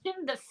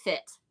question the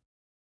fit.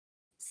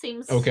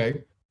 Seems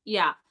okay.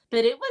 Yeah,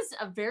 but it was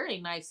a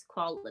very nice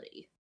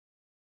quality.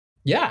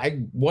 Yeah,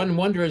 one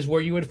wonders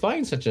where you would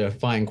find such a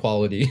fine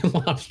quality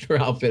lobster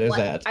outfit as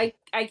that.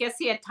 I guess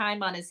he had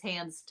time on his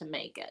hands to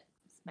make it.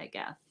 That's my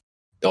guess.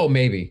 Oh,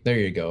 maybe. There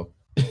you go.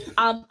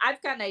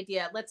 I've got an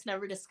idea. Let's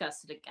never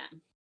discuss it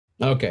again.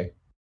 Okay.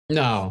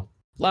 No,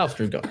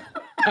 lobster go.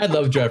 I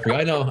love Jeffrey.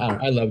 I know.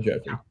 I love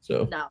Jeffrey.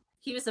 So no,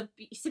 he's a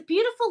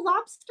beautiful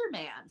lobster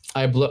man.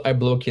 I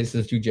blow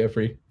kisses to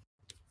Jeffrey.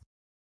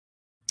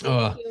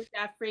 Thank you,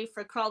 Jeffrey,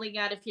 for crawling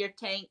out of your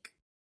tank.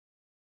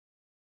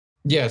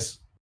 Yes,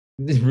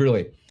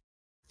 really.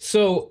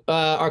 So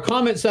our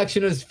comment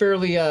section is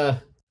fairly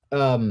what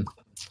do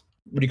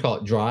you call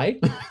it? Dry.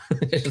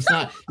 It's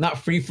not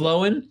free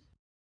flowing.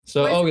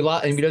 So we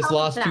just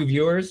lost 2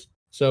 viewers.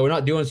 So we're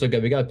not doing so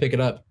good. We got to pick it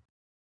up.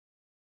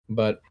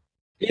 But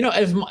I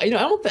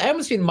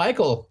haven't seen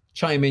Michael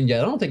chime in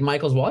yet. I don't think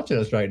Michael's watching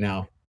us right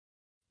now.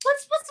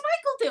 What's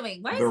Michael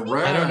doing? Why is he?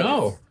 I don't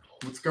know.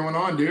 What's going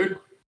on, dude?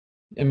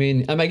 I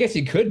mean, I guess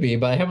he could be,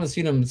 but I haven't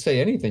seen him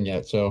say anything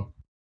yet. So,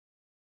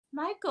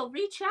 Michael,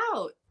 reach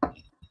out.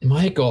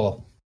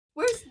 Michael,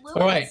 where's Lewis?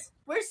 All right.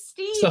 Where's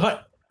Steve? So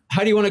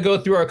how do you want to go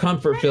through our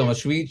comfort film?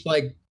 Should we each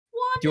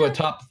do a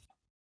top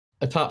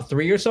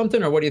 3 or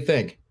something, or what do you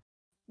think?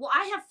 Well,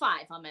 I have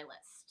 5 on my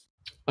list.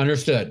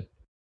 Understood.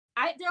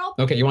 They're all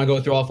Okay, you want to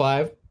go through all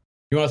 5?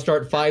 You want to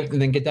start 5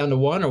 and then get down to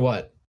 1, or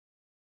what?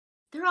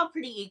 they're all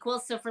pretty equal.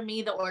 So for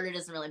me, the order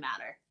doesn't really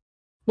matter.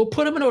 Well,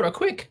 put them in order,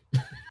 quick.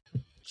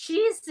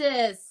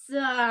 Jesus.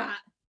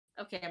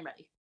 Okay, I'm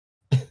ready.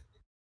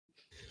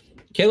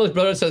 Caleb's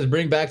brother says,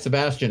 "Bring back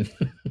Sebastian."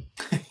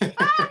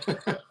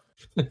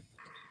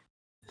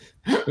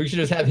 We should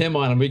just have him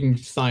on, and we can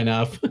sign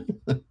off.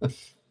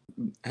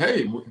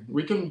 Hey,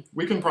 we can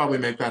probably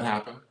make that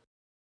happen.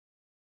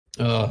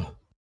 All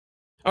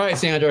right,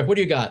 Sandra, what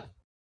do you got?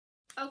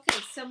 Okay,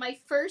 so my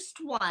first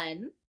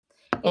one.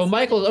 Oh,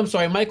 Michael. I'm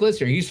sorry, Michael is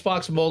here. He's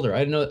Fox Mulder.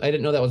 I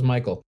didn't know that was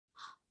Michael.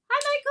 Hi,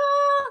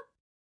 Michael.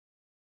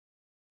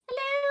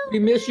 Hello. We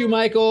miss you,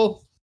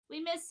 Michael. We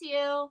miss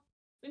you.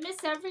 We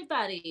miss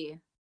everybody.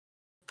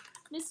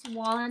 Miss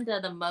Wanda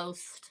the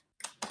most.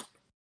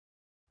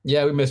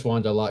 Yeah, we miss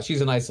Wanda a lot.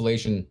 She's in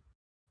isolation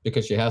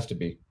because she has to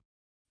be.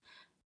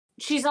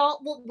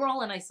 We're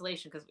all in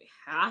isolation because we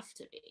have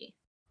to be.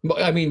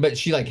 But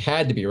she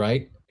had to be,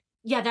 right?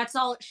 Yeah, that's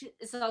all.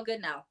 It's all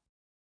good now.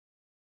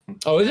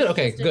 Oh, is it?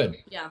 Okay, good.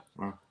 Yeah.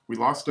 Well, we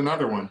lost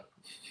another one.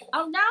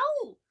 Oh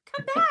no!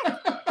 Come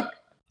back.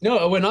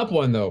 No, it went up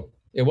 1 though.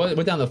 It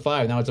went down to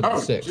 5. Now it's up to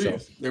 6. So.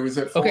 It was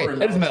at 4. Okay, that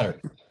doesn't matter.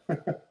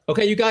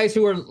 Okay, you guys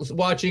who are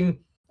watching,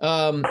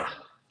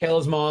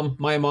 Kayla's mom,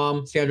 my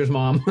mom, Sandra's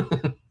mom,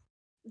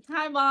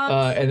 Hi, Mom.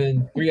 and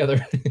then 3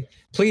 other.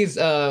 Please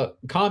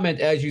comment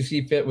as you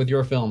see fit with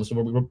your films. So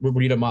we'll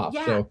read them off.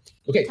 Yeah. So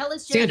okay, Tell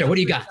us your Sandra, what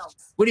do you got? comfort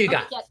films. What do you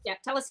got? Yeah.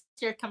 Tell us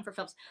your comfort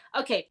films.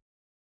 Okay.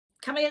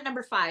 Coming at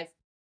number 5.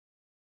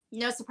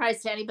 No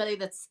surprise to anybody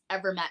that's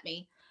ever met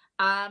me.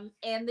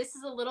 And this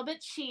is a little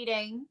bit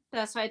cheating.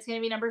 That's why it's going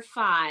to be number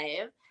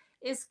 5.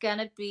 It's going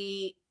to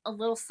be a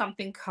little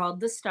something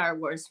called the Star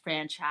Wars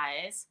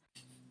franchise.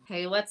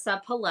 Hey, what's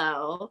up?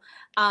 Hello.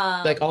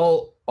 Like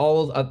all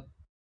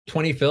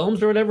 20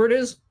 films or whatever it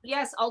is?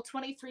 Yes, all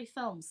 23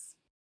 films.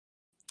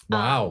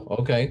 Wow.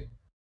 Okay.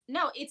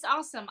 No, it's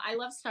awesome. I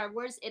love Star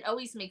Wars. It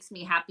always makes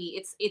me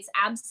happy. It's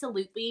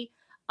absolutely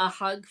a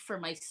hug for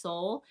my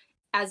soul.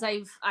 As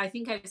I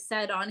think I've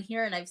said on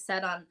here, and I've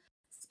said on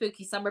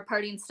Spooky Summer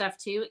Party and stuff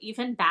too,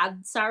 even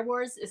bad Star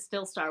Wars is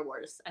still Star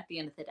Wars at the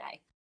end of the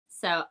day.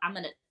 So I'm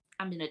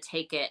gonna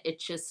take it.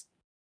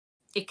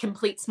 It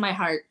completes my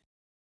heart.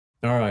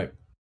 All right.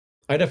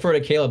 I defer to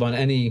Caleb on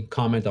any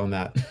comment on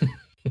that.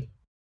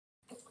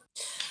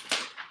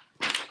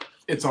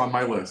 It's on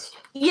my list.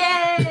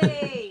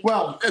 Yay!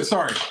 Well,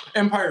 sorry.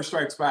 Empire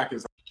Strikes Back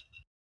is.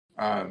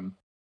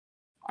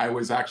 I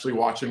was actually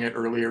watching it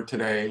earlier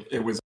today.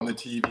 It was on the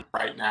TV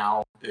right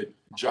now. It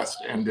just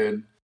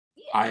ended.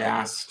 I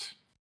asked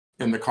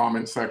in the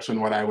comment section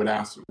what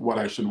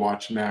I should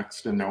watch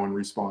next, and no one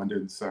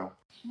responded. So.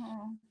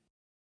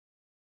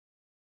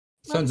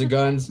 Sons of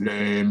Guns.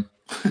 Lame.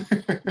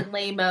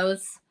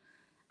 Lamos.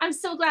 I'm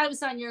so glad it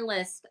was on your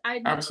list.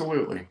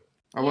 Absolutely.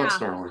 I love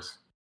Star Wars.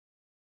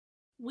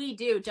 We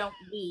do, don't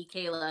we,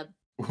 Caleb?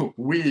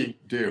 We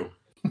do.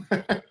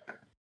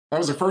 That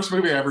was the first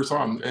movie I ever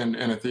saw in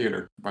a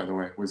theater, by the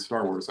way, was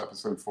Star Wars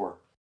Episode 4.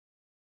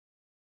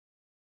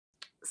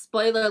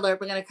 Spoiler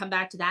alert, we're going to come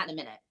back to that in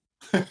a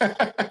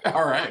minute.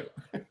 All right.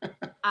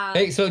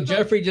 Hey, so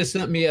Jeffrey just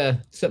sent me a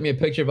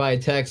picture via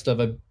text of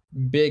a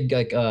big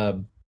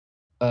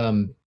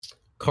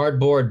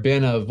cardboard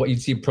bin of what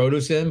you'd see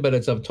produce in, but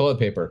it's of toilet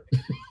paper.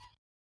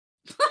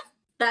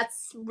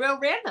 That's real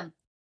random.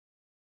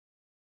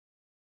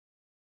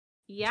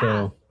 Yeah.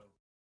 So,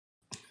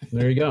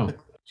 there you go.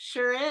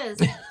 Sure is.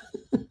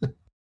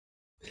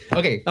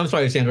 Okay, I'm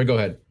sorry, Sandra. Go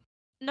ahead.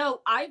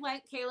 No, I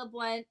went. Caleb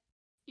went.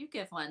 You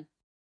give one.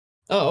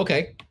 Oh,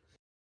 okay.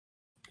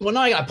 Well,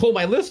 now I got to pull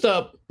my list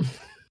up.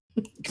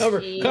 cover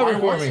for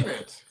me.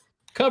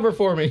 Cover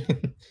for me.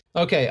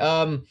 Okay.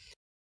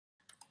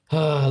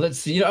 Let's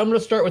see. I'm going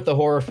to start with the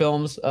horror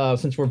films,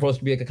 since we're supposed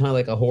to be kind of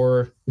like a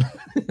horror,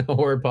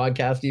 horror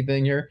podcasty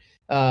thing here.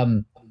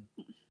 One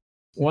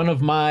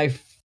of my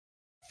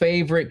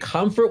favorite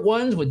comfort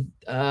ones would,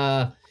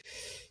 I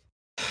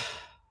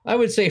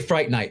would say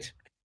Fright Night.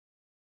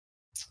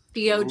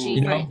 The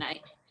OG Fright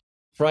Night.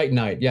 Fright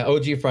Night. Yeah,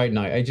 OG Fright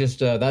Night. I just,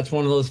 that's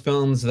one of those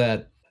films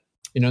that,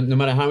 no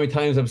matter how many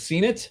times I've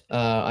seen it,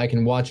 I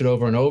can watch it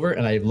over and over,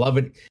 and I love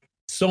it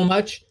so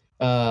much.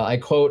 I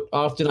quote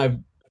often, I've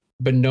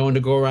been known to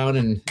go around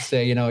and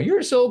say,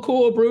 you're so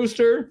cool,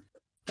 Brewster.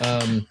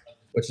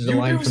 Which is a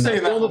line from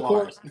that film, of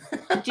course.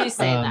 Did you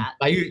say that?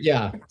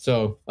 Yeah.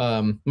 So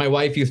my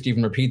wife used to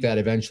even repeat that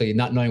eventually,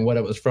 not knowing what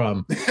it was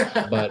from.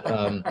 But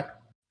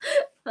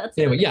That's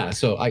anyway, funny. yeah.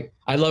 So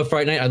I love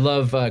Fright Night. I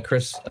love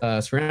Chris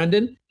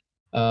Sarandon.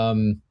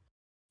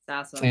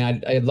 That's awesome.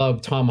 And I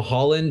love Tom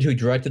Holland, who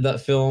directed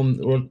that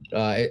film.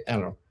 I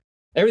don't know.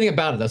 Everything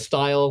about it, the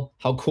style,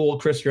 how cool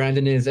Chris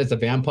Sarandon is as a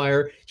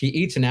vampire. He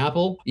eats an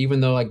apple, even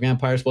though like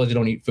vampires supposedly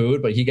don't eat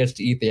food, but he gets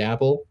to eat the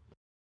apple.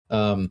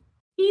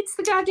 He eats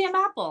the goddamn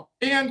apple.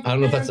 And I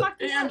don't know if that's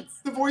and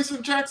the voice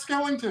of Jack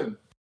Skellington.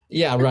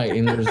 Yeah, right.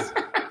 And there's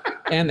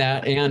and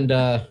that and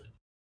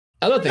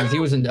other things. He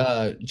was in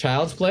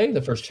Child's Play,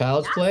 the first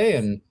Child's Play,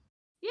 and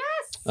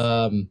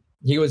Yes.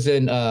 he was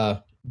in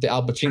the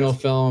Al Pacino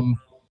film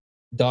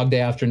Dog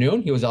Day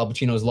Afternoon. He was Al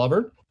Pacino's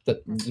lover.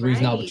 The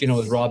reason Al Pacino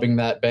was robbing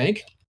that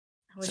bank.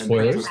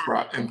 Spoilers.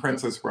 And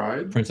Princess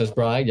Bride. Princess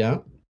Bride, yeah.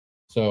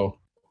 So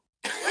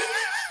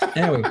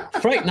anyway,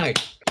 Fright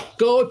Night.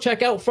 Go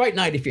check out Fright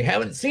Night if you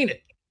haven't seen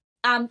it.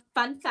 Fun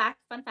fact.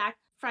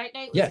 Fright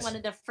Night was one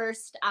of the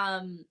first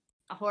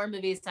horror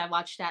movies I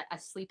watched at a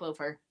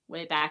sleepover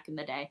way back in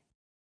the day.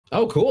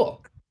 Oh,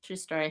 cool. True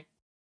story.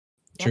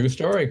 True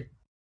story.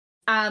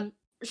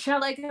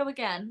 Shall I go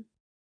again?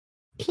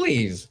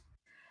 Please.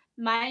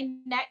 My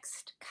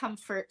next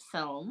comfort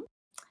film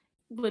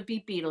would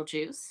be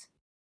Beetlejuice.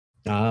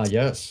 Ah,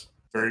 yes.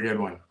 Very good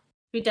one.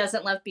 Who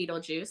doesn't love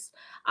Beetlejuice?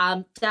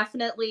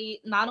 Definitely,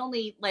 not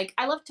only, like,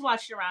 I love to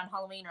watch it around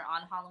Halloween or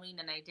on Halloween,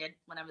 and I did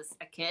when I was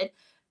a kid,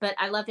 but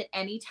I love it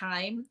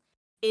anytime.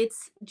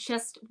 It's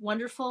just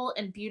wonderful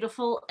and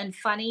beautiful and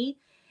funny.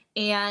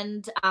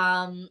 And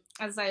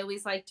as I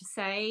always like to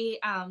say,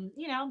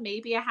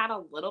 maybe I had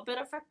a little bit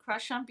of a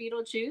crush on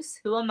Beetlejuice.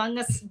 Who among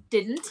us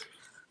didn't?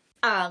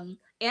 And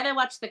I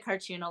watched the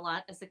cartoon a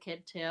lot as a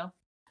kid too.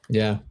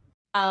 Yeah.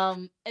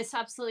 It's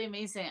absolutely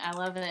amazing. I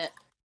love it.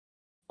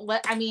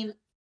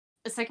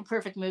 It's like a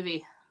perfect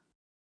movie.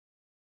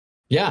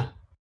 Yeah.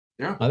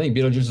 Yeah. I think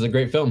Beetlejuice is a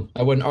great film.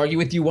 I wouldn't argue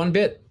with you one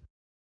bit.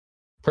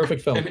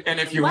 Perfect film. And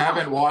if you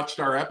haven't watched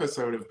our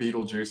episode of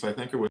Beetlejuice, I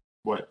think it was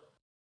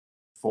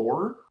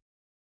 4?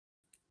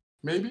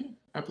 Maybe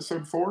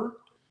episode 4.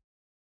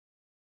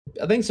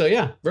 I think so.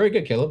 Yeah. Very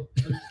good, Caleb.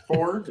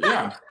 4.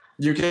 Yeah.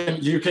 You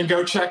can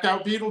go check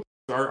out Beetlejuice,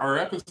 our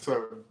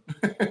episode.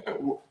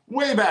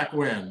 Way back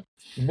when.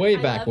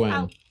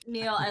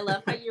 Neil, I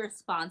love how your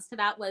response to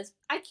that was,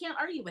 I can't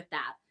argue with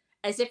that.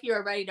 As if you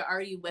were ready to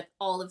argue with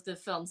all of the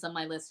films on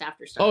my list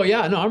after Star Wars. Oh,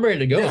 yeah. No, I'm ready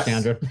to go, yes.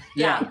 Sandra.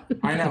 Yeah,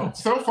 I know.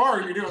 So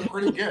far, you're doing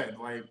pretty good.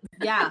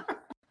 Yeah.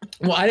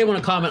 Well, I didn't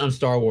want to comment on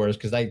Star Wars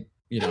because I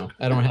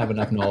don't have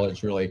enough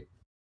knowledge, really.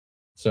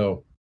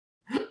 So,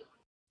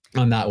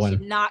 on that one.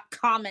 Should not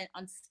comment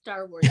on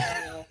Star Wars,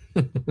 Neil.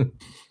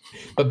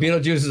 But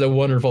Beetlejuice is a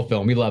wonderful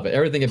film. We love it.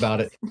 Everything about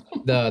it.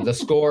 The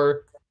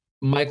score,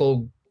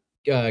 Michael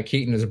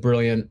Keaton is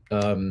brilliant.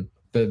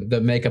 The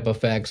makeup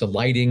effects, the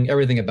lighting,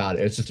 everything about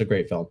it. It's just a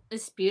great film.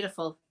 It's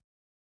beautiful.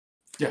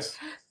 Yes.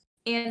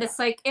 And it's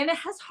and it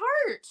has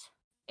heart.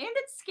 And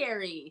it's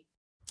scary.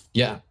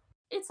 Yeah.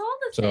 It's all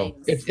the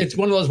things. It's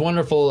one of those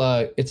wonderful,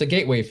 it's a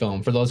gateway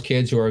film for those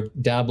kids who are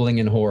dabbling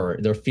in horror,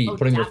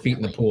 putting their feet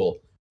in the pool.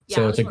 Yeah,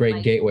 so it's a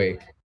great gateway.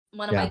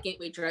 One of my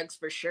gateway drugs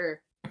for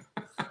sure.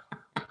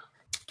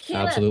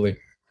 Caleb, absolutely.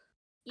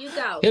 You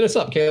go. Hit us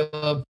up,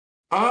 Caleb.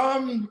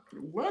 Emma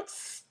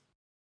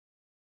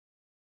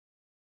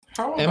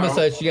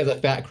says she has a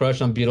fat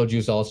crush on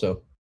Beetlejuice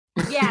also.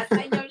 Yes,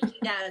 I know she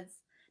does.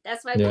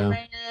 That's my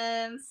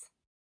friends.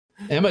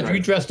 Emma, you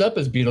dressed up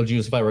as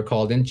Beetlejuice, if I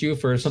recall, didn't you,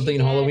 for something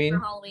in Halloween? For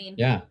Halloween.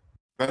 Yeah.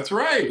 That's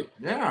right.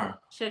 Yeah.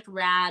 She looked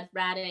rad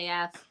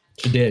AF.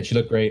 She did. She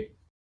looked great.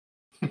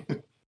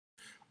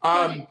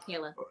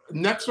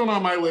 Next one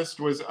on my list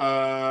was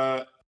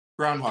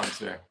Groundhog's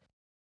Day.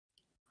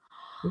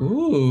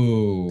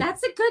 Ooh.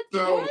 That's a good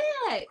pick.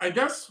 I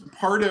guess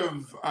part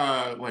of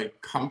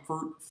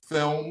comfort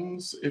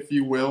films, if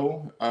you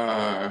will,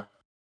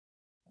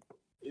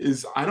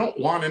 is I don't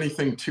want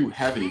anything too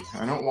heavy.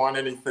 I don't want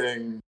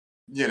anything,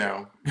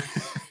 No,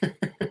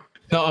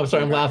 I'm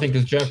sorry. I'm laughing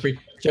because Jeffrey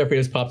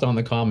has popped on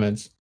the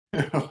comments.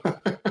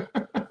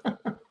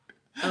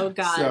 Oh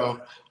God. So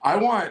I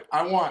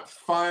want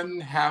fun,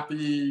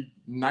 happy,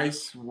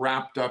 nice,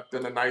 wrapped up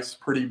in a nice,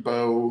 pretty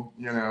bow.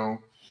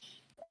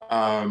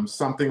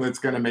 Something that's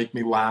going to make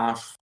me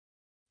laugh.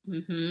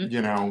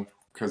 Mm-hmm.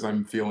 Because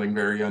I'm feeling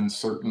very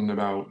uncertain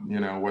about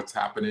what's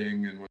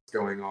happening and what's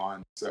going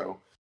on. So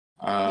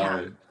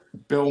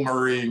Bill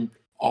Murray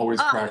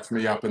always cracks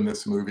me up in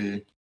this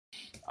movie.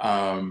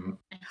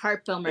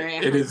 Heart Bill Murray.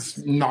 It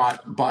is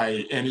not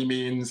by any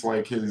means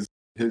like his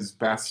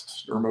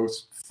best or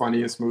most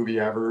funniest movie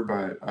ever,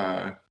 but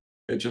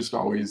it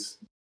always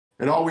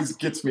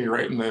gets me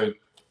right in the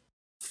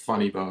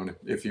funny bone,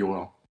 if you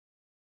will.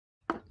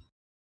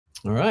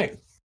 All right.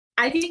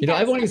 I think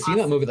I've only seen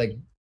that movie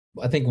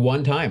I think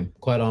one time,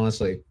 quite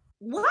honestly.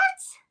 What?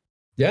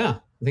 Yeah,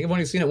 I think I've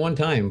only seen it one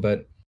time,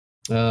 but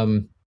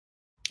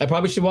I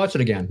probably should watch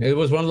it again. It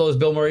was one of those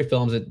Bill Murray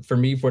films that, for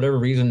me, for whatever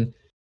reason,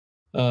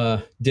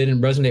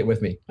 didn't resonate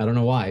with me. I don't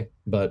know why,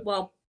 but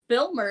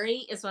Bill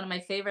Murray is one of my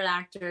favorite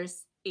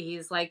actors.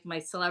 He's like my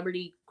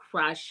celebrity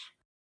crush.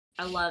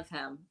 I love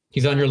him.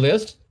 He's on your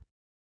list?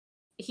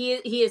 He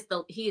is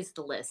the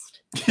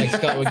list. Like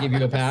Scott would give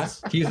you a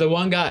pass. He's the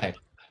one guy.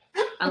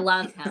 I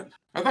love him.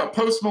 I thought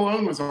Post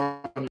Malone was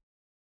on.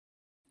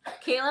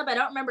 Caleb, I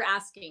don't remember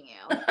asking you.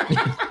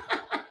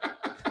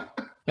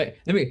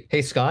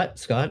 Hey, Scott,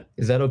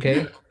 is that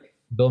okay?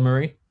 Bill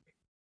Murray?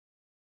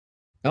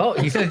 Oh,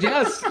 he says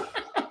yes.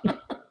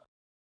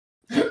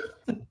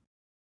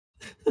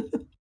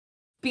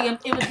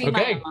 It would be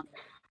okay.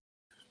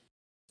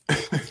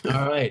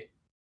 All right.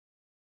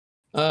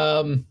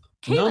 Caleb,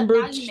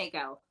 number now you may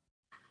go.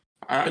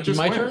 I just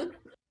my went. turn?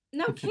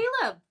 No,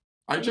 Caleb.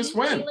 I just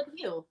went. Caleb,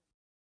 you.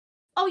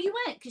 Oh, you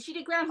went because you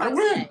did I Groundhog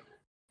win. Day.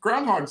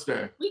 Groundhog's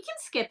Day. We can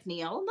skip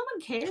Neil. No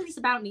one cares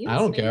about Neil. I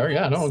don't care.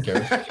 Yeah, no one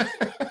cares.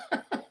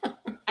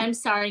 I'm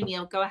sorry,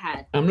 Neil. Go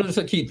ahead. I'm gonna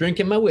just keep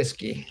drinking my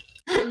whiskey.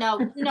 No.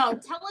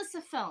 Tell us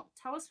a film.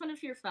 Tell us one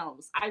of your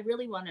films. I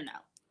really want to know.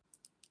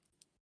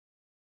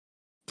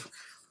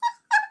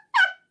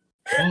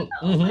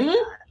 Oh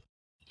my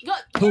God.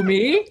 Who,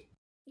 me?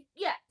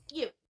 Yeah,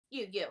 you.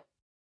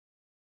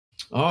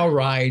 All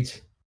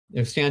right.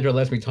 If Sandra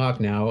lets me talk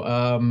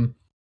now.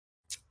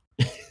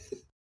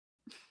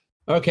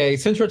 Okay,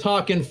 since we're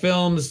talking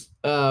films,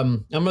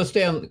 I'm gonna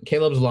stay on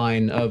Caleb's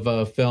line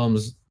of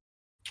films.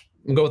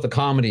 I'm gonna go with the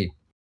comedy.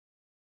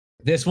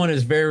 This one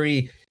is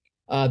very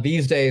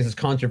these days is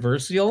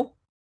controversial,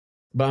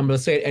 but I'm gonna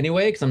say it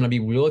anyway because I'm gonna be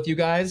real with you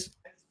guys.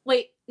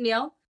 Wait,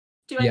 Neil,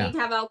 do I Yeah. need to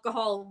have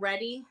alcohol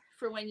ready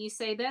for when you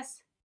say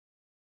this?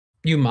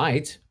 You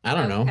might. I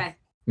don't know. Okay.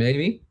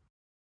 Maybe.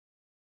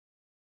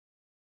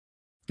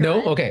 Go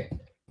No? ahead.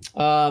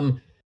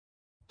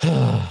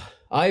 Okay.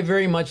 I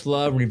very much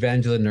love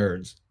Revenge of the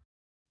Nerds.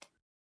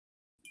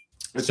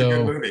 It's So-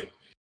 a good movie.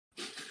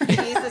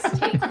 Jesus,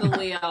 take the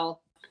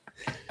wheel.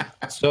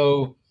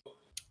 So,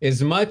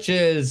 as much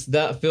as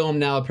that film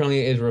now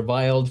apparently is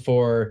reviled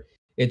for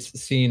its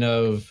scene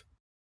of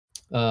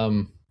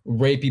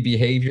rapey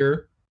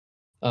behavior,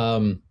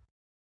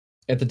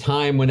 at the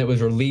time when it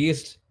was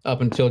released,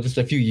 up until just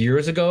a few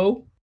years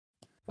ago,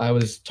 I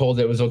was told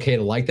that it was okay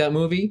to like that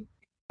movie.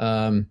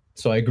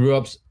 So I grew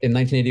up in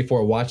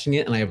 1984 watching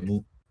it, and I have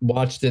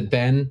watched it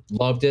then,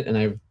 loved it, and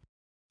I've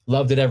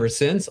loved it ever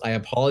since. I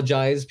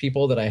apologize,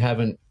 people, that I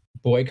haven't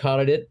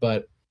boycotted it,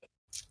 but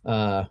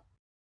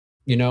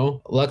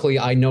luckily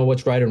I know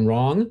what's right and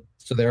wrong,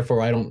 so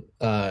therefore I don't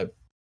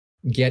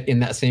get in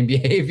that same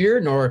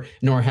behavior, nor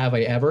have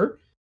I ever.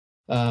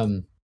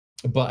 But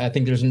I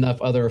think there's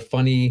enough other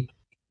funny,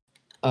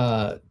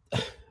 god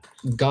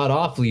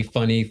awfully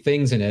funny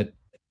things in it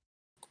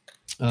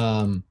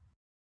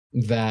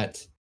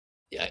that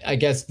I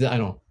guess I don't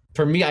know.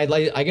 For me,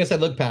 I guess I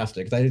look past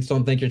it because I just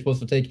don't think you're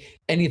supposed to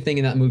take anything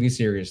in that movie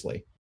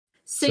seriously.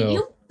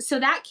 So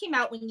that came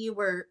out when you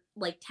were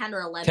like 10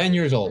 or 11. 10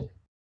 years old.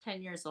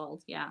 10 years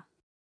old, yeah.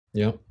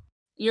 Yep.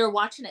 You were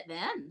watching it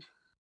then.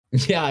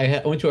 Yeah,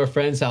 I went to a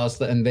friend's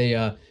house and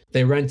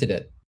they rented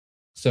it.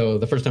 So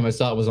the first time I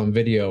saw it was on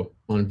video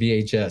on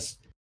VHS,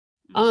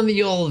 on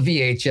the old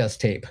VHS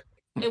tape.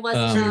 It was.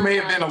 So you may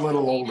have been a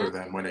little older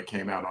then when it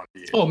came out on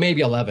VHS. Oh,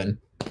 maybe 11.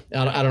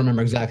 I don't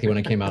remember exactly when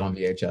it came out on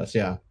VHS.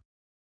 Yeah,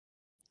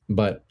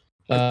 but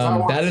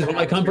that is one of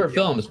my comfort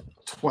films.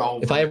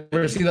 12. If I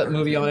ever see that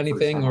movie on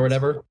anything or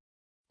whatever.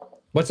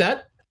 What's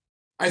that?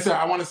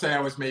 I want to say I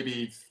was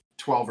maybe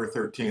 12 or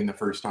 13 the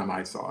first time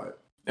I saw it,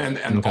 and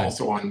Okay.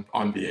 also on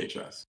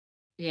VHS.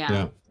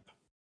 Yeah.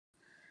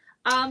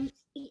 I'm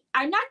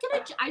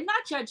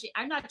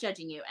not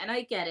judging you, and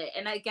I get it,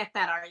 and I get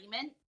that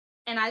argument,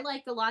 and I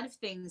like a lot of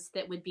things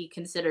that would be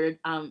considered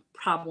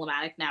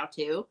problematic now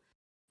too.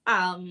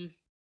 I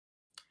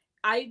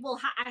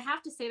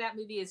have to say that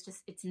movie is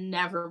just, it's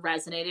never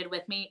resonated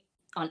with me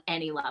on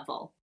any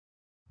level.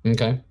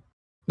 Okay,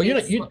 but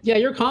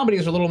your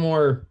comedies are a little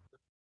more.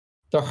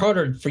 They're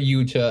harder for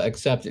you to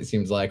accept. It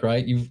seems like,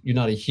 right? You're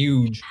not a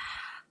huge.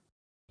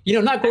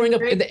 Not growing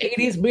up in the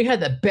 80s, we had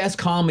the best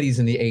comedies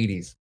in the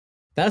 80s.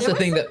 That's the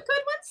thing that. Good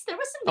ones. There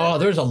was some. Good Oh,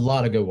 ones. there's a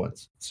lot of good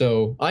ones.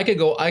 So I could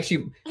go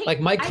actually, like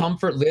my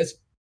comfort list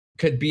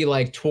could be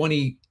like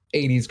 20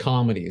 80s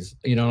comedies.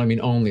 You know what I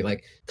mean? Only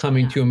like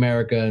Coming to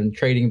America and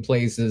Trading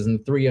Places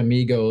and Three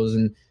Amigos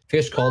and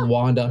Fish Called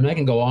Wanda. I mean, I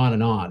can go on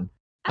and on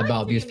I like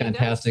about Three these Amigos.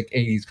 fantastic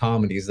 80s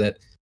comedies that,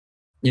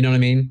 you know what I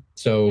mean?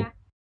 So Yeah.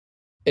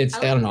 it's,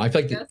 I don't know. I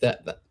feel like Amigos.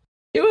 that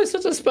it was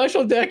such a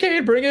special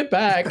decade. Bring it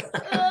back.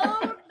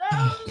 Oh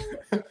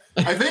no.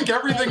 I think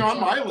everything on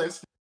my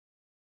list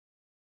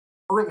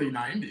early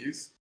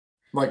 90s,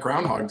 like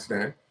Groundhog's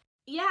Day.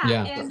 Yeah,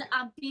 Yeah. and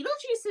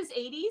Beetlejuice is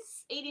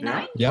 80s,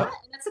 89. Yeah. And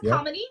that's a Yeah.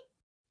 comedy.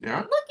 Yeah.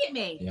 Look at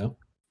me. Yeah.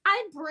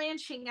 I'm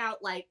branching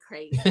out like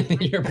crazy.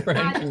 You're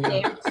branching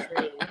out. Goddamn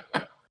tree.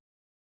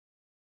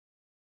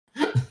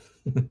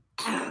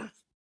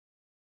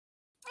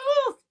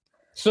 Oof.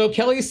 So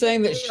Kelly's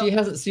saying that she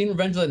hasn't seen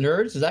Revenge of the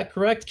Nerds. Is that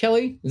correct,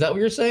 Kelly? Is that what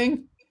you're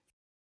saying?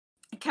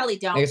 Kelly,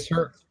 don't. I guess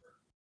her.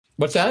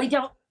 What's that?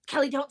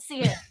 Kelly, don't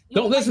see it. You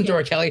Don't listen like to it.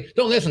 her, Kelly.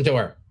 Don't listen to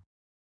her.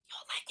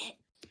 You'll like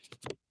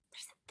it.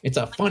 It's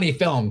a funny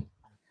film.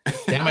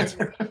 Damn it.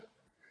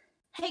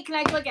 Hey, can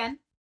I go again?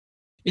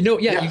 Yeah,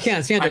 Yes. you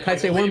can. Sandra, can I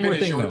say believe one more it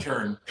is thing, your though?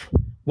 turn.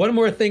 One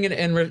more thing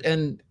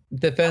in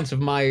defense of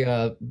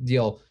my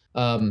deal.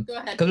 Go ahead.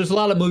 Because there's a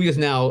lot of movies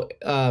now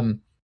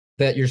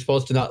that you're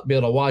supposed to not be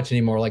able to watch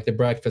anymore, like The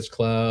Breakfast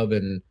Club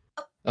and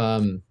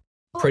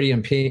Pretty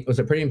in Pink. Was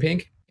it Pretty in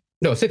Pink?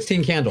 No,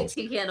 16 Candles.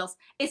 16 Candles.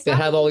 It's That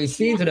not have all these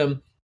scenes in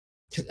them.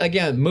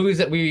 Again, movies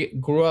that we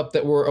grew up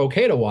that were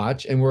okay to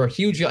watch and were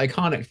hugely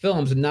iconic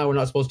films, and now we're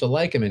not supposed to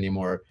like them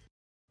anymore.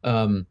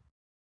 And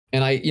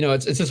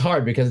it's just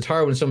hard because it's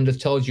hard when someone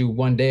just tells you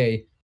one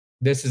day,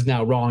 this is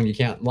now wrong, you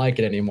can't like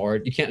it anymore.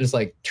 You can't just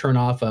like turn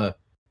off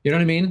you know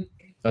what I mean?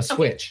 A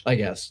switch, I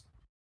guess.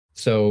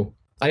 So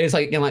I just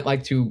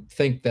like to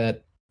think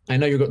that I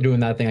know you're doing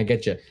that thing. I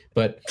get you,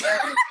 but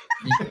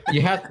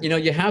you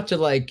have to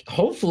like.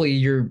 Hopefully,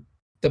 you're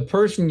the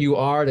person you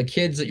are. The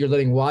kids that you're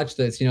letting watch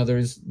this.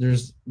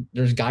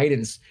 There's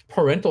guidance,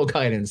 parental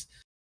guidance,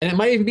 and it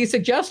might even be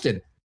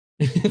suggested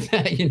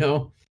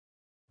that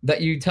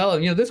that you tell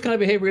them this kind of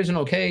behavior isn't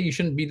okay. You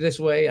shouldn't be this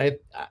way.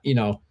 These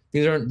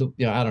aren't the.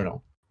 I don't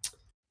know.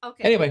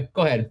 Okay. Anyway,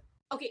 go ahead.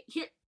 Okay,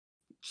 here.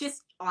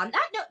 Just on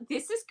that note,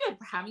 this is good.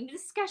 We're having a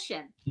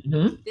discussion.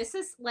 Mm-hmm. This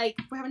is like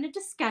we're having a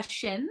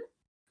discussion.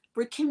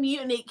 We're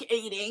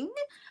communicating.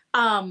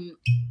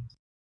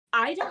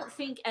 I don't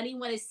think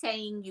anyone is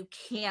saying you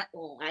can't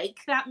like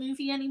that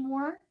movie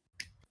anymore.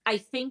 I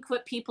think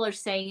what people are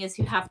saying is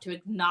you have to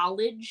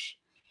acknowledge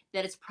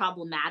that it's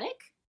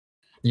problematic.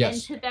 Yes.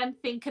 And to then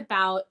think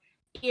about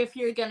if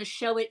you're going to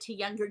show it to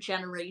younger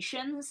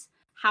generations,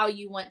 how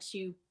you want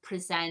to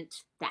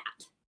present that.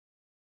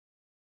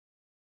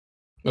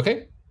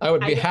 Okay. I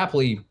would be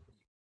happily,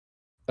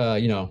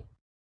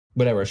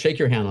 whatever, shake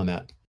your hand on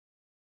that.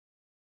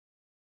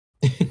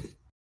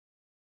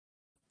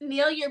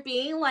 Neil, you're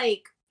being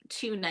like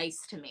too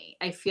nice to me.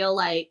 I feel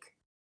like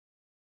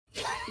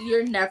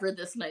you're never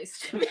this nice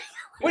to me.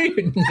 What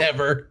do you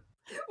never?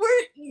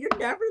 You're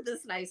never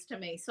this nice to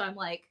me. So I'm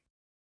like,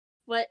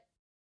 what?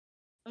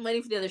 I'm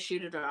waiting for the other shoe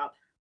to drop.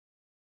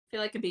 I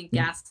feel like I'm being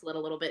gaslit a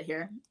little bit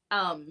here.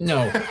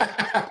 No.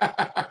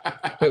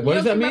 Wait, what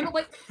does that mean?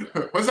 What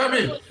does that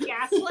mean? What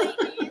gaslight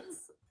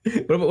means?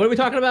 What are we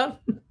talking about?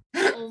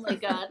 Oh my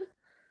god.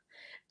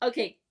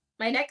 Okay,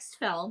 my next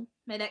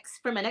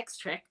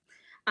trick.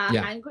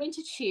 I'm going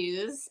to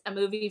choose a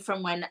movie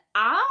from when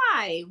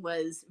I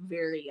was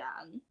very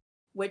young,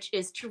 which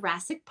is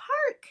Jurassic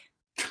Park.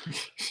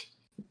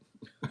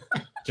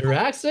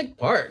 Jurassic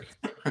Park.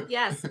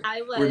 Yes,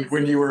 I was.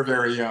 When you were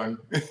very young.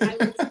 I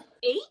was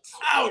 8.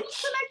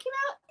 Ouch! When that came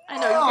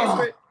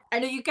out. I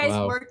know you guys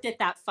worked at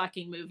that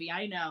fucking movie.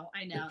 I know.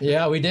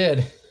 Yeah, we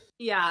did.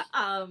 Yeah.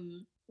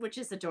 Which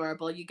is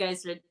adorable. You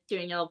guys are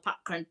doing your little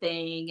popcorn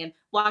thing and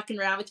walking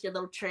around with your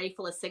little tray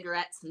full of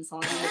cigarettes and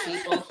selling to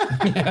people.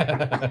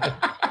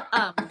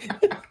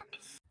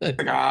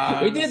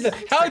 We did that.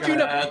 How did you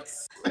know?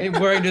 And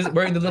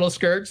wearing the little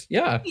skirts?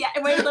 Yeah. Yeah,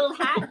 and wearing a little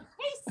hat.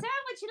 Hey, Sam,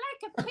 would you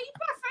like a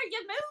paper for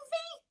your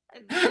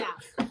movie?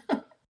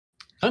 Yeah.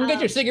 Come get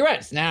your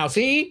cigarettes now,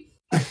 see?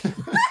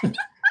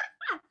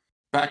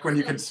 Back when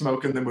you could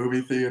smoke in the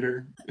movie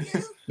theater.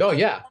 Oh,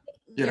 yeah.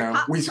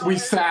 We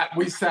sat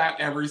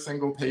every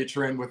single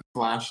patron with a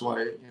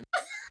flashlight.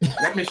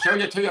 Let me show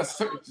you to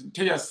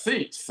your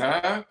seat,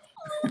 sir.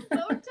 So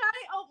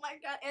tight. Oh my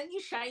god! And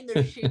you shine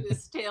their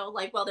shoes too,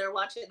 like while they're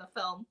watching the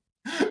film.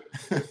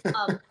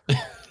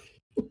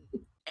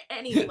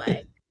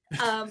 Anyway,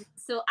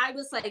 so I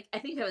was like, I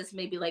think I was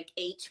maybe like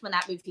 8 when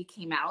that movie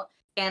came out,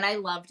 and I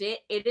loved it.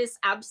 It is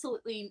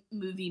absolutely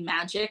movie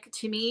magic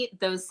to me.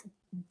 Those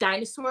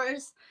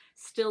dinosaurs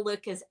still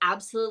look as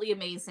absolutely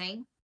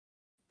amazing.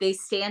 They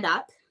stand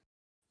up,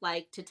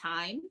 like, to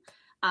time.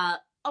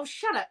 Oh,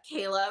 shut up,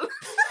 Caleb.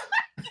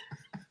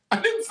 I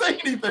didn't say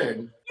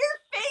anything. Your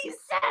face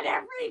said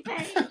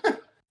everything.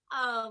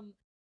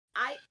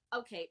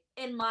 Okay,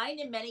 in mine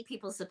and many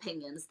people's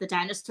opinions, the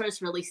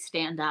dinosaurs really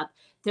stand up.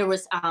 There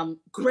was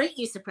great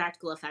use of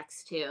practical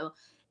effects, too.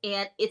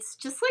 And it's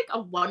just, like,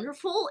 a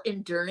wonderful,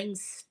 enduring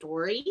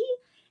story.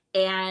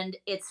 And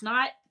it's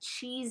not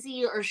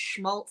cheesy or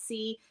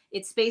schmaltzy.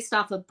 It's based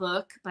off a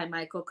book by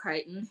Michael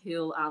Crichton,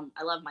 who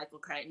I love Michael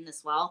Crichton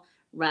as well.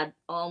 Read,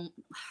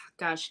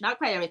 not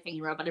quite everything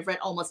he wrote, but I've read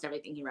almost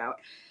everything he wrote.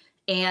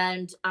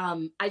 And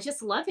I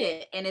just love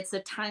it. And it's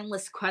a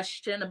timeless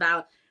question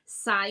about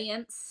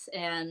science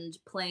and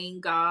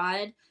playing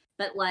God.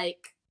 But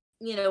like,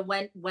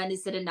 when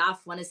is it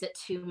enough? When is it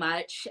too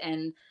much?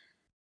 And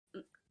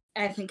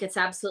I think it's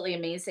absolutely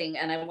amazing.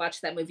 And I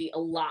watched that movie a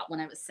lot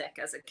when I was sick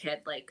as a kid.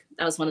 Like,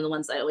 that was one of the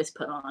ones I always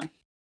put on.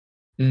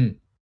 Mm.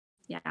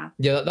 Yeah.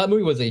 Yeah, that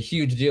movie was a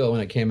huge deal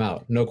when it came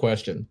out. No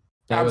question.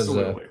 That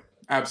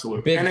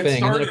Absolutely. Big and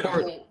thing. And then, of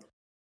course,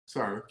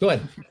 sorry. Go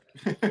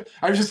ahead.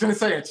 I was just going to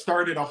say, it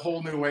started a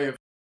whole new way of,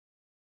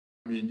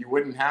 I mean, you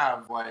wouldn't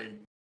have like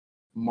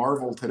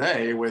Marvel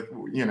today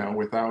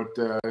without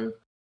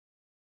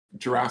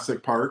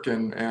Jurassic Park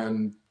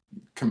and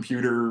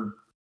computer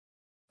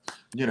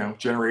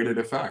generated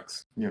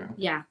effects,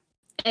 Yeah.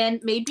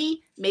 And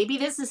maybe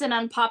this is an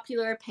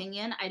unpopular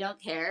opinion. I don't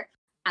care.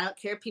 I don't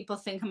care if people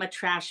think I'm a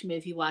trash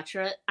movie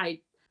watcher.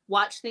 I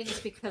watch things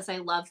because I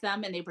love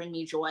them and they bring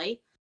me joy,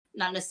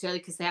 not necessarily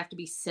because they have to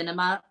be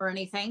cinema or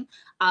anything.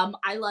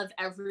 I love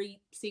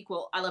every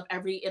sequel. I love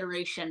every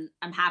iteration.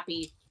 I'm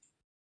happy.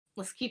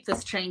 Let's keep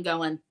this train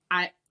going.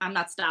 I'm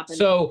not stopping.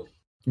 So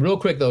real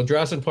quick though,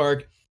 Jurassic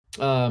Park,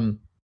 Dean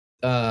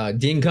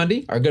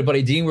Cundy, our good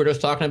buddy Dean we were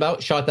just talking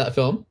about, shot that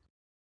film.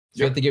 So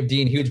you have to give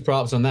Dean huge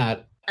props on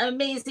that.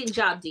 Amazing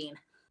job, Dean.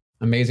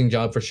 Amazing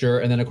job for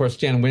sure. And then of course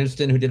Stan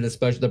Winston, who did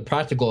the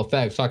practical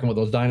effects, talking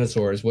about those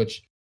dinosaurs,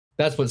 which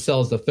that's what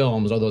sells the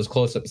films, are those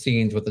close-up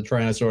scenes with the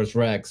Tyrannosaurus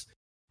Rex.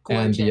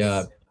 Gorgeous.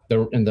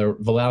 And the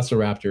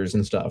Velociraptors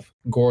and stuff.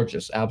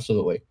 Gorgeous,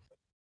 absolutely.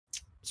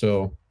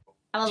 So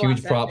I'm a huge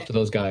Lost props Ender. to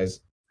those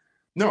guys.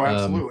 No,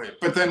 absolutely.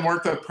 But then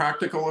weren't the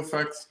practical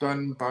effects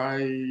done by,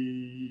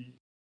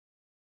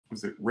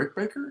 was it Rick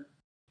Baker?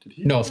 Did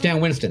he? No, Stan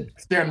Winston.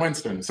 Stan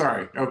Winston.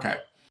 Sorry. Okay.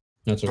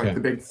 That's okay. Like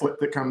the big flip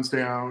that comes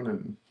down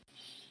and.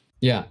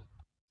 Yeah.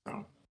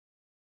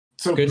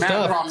 So Good Matt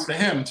stuff. props to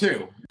him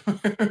too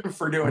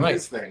for doing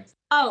his thing.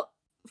 Oh,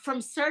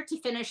 from start to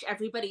finish,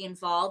 everybody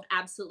involved,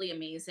 absolutely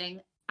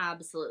amazing.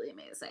 Absolutely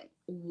amazing.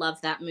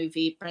 Love that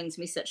movie. Brings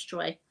me such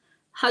joy.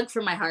 Hug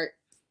from my heart.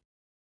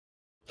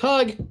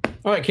 Hug.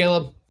 All right,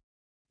 Caleb.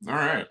 All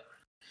right.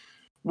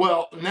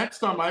 Well,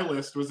 next on my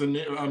list was a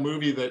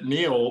movie that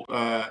Neil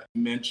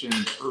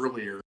mentioned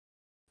earlier.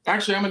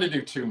 Actually, I'm going to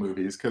do two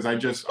movies because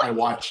I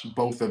watched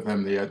both of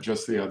them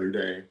just the other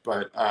day.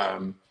 But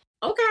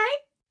okay.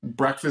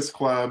 Breakfast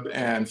Club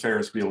and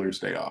Ferris Bueller's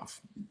Day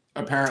Off.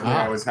 Apparently,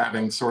 I was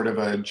having sort of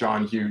a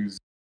John Hughes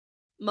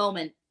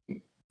moment.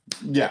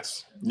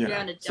 Yes, you're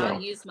on a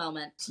John Hughes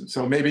moment.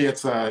 So maybe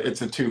it's a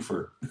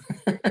twofer.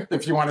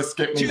 If you want to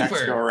skip me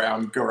next go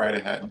around, go right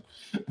ahead.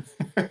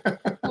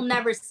 We'll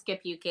never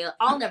skip you, Caleb.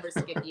 I'll never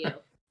skip you.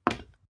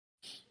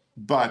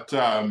 But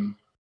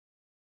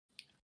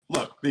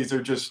look, these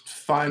are just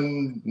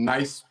fun,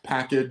 nice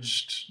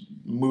packaged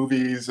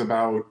movies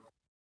about,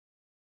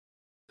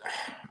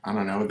 I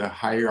don't know, the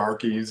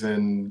hierarchies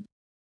in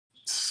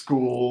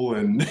school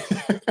and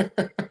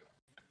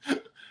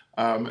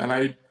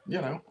I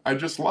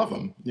just love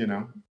them,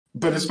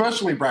 but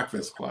especially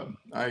Breakfast Club.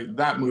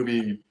 That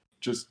movie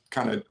just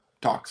kind of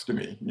talks to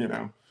me,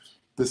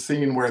 the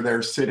scene where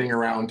they're sitting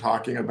around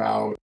talking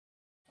about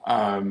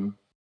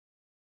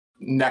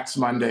next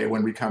Monday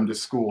when we come to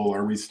school,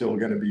 are we still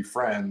going to be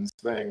friends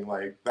thing,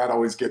 like that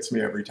always gets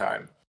me every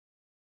time.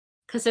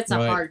 Because it's a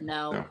hard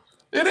no. No.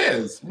 It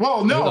is.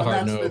 Well, no,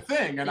 that's no. the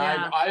thing. And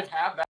I've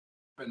had that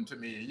happen to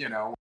me,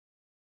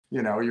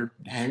 you're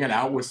hanging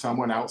out with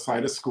someone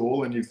outside of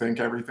school and you think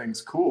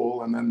everything's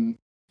cool. And then,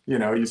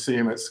 you see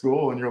them at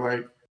school and you're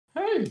like,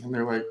 hey, and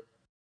they're like.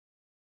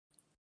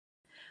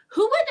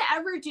 Who would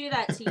ever do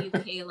that to you,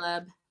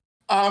 Caleb?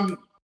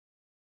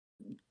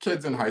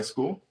 Kids in high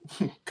school,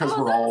 because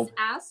we're all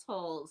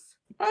assholes.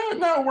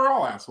 No, we're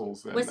all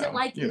assholes. Then, was it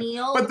like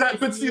Neil?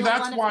 But see,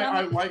 that's why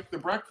I like the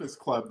Breakfast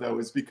Club, though,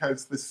 is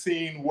because the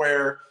scene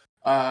where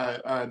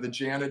the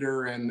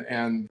janitor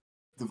and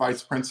the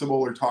vice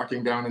principal are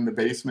talking down in the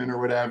basement or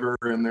whatever,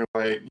 and they're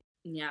like,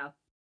 "Yeah,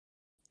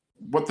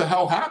 what the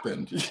hell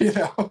happened?"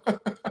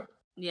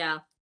 Yeah.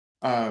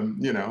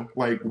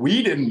 Like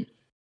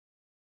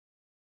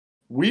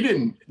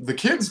the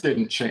kids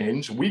didn't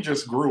change. We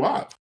just grew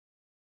up.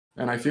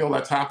 And I feel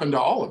that's happened to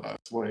all of us,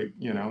 like,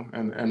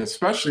 and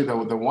especially the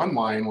one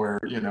line where,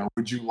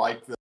 would you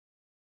like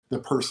the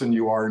person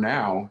you are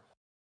now?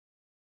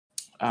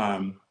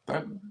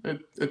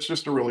 It's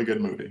just a really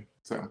good movie.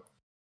 So.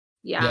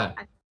 Yeah.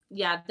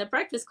 The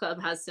Breakfast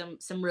Club has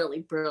some really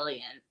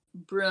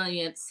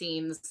brilliant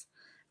scenes,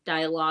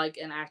 dialogue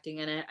and acting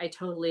in it. I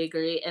totally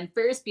agree. And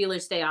Ferris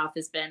Bueller's Day Off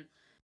has been,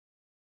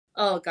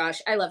 oh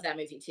gosh, I love that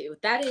movie too.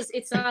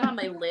 It's not on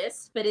my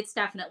list, but it's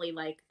definitely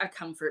like a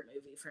comfort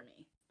movie for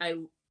me. I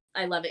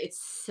love it.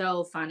 It's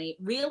so funny.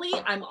 Really,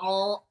 I'm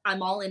all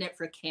in it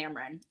for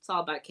Cameron. It's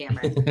all about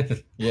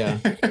Cameron. Yeah.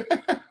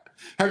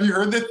 Have you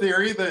heard the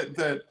theory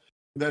that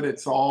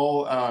it's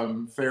all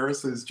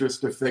Ferris is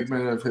just a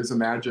figment of his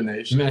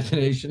imagination? I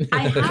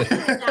have heard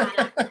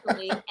that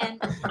actually, and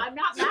I'm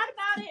not mad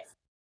about it.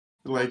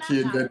 Like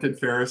he invented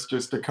Ferris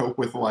just to cope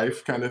with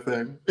life, kind of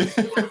thing.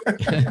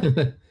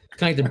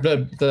 Kind of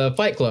the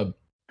Fight Club.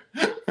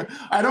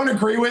 I don't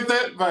agree with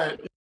it, but.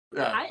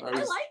 Yeah, I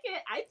like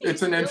it. I think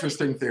it's an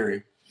interesting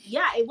theory.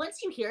 Yeah,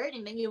 once you hear it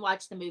and then you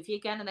watch the movie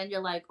again and then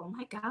you're like, oh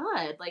my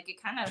god, like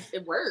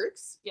it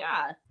works.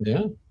 Yeah.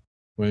 Yeah.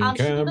 When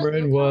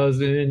Cameron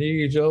was in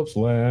Egypt's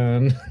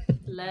land,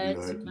 let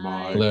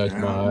my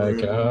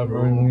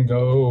Cameron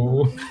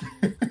go.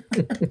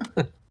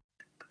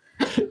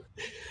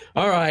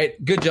 All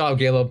right, good job,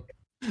 Caleb.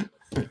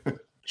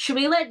 Should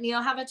we let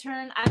Neil have a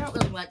turn? I don't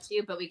really want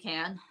to, but we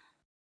can.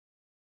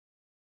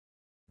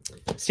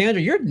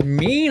 Sandra, you're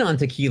mean on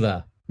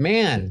tequila.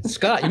 Man,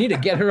 Scott, you need to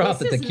get her off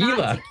the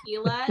tequila.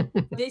 Tequila.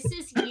 This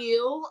is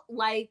you.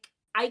 Like,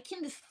 I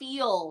can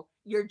feel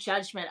your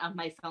judgment of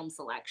my film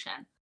selection.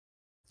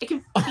 I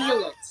can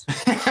feel it.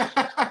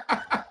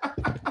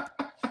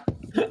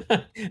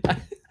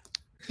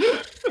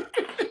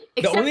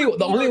 The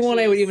only one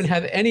I would even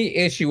have any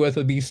issue with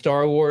would be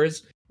Star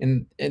Wars,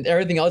 and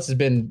everything else has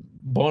been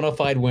bona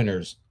fide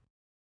winners.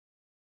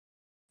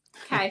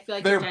 Okay, I feel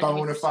like they're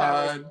bona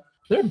fide.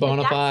 They're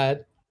bona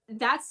fide.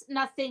 That's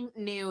nothing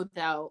new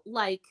though.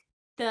 Like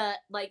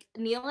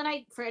Neil and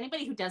I, for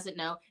anybody who doesn't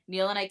know,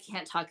 Neil and I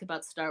can't talk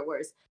about Star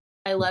Wars.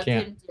 I love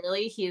him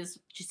dearly. He is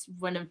just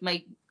one of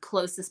my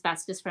closest,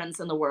 bestest friends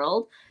in the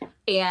world.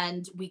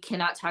 And we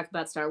cannot talk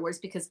about Star Wars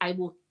because I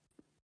will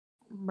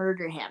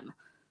murder him.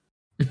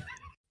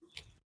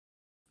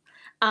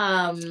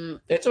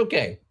 It's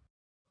okay.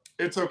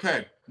 It's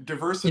okay.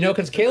 Diversity.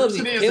 Because Caleb's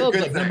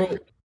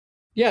like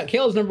Yeah,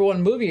 Caleb's number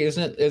one movie,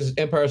 isn't it? Is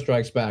Empire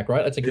Strikes Back,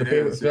 right? That's like your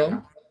favorite film.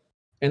 Yeah.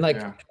 And like,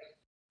 Yeah.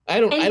 I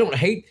don't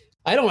hate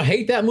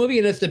that movie,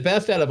 and it's the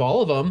best out of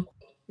all of them.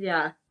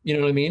 Yeah. You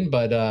know what I mean?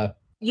 But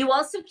you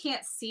also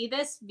can't see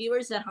this,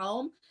 viewers at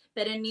home,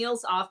 but in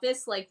Neil's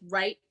office, like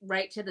right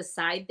to the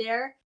side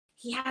there,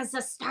 he has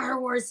a Star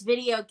Wars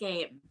video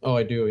game. Oh,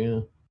 I do, yeah.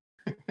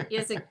 He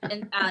has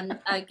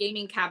a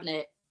gaming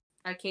cabinet,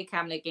 arcade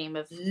cabinet game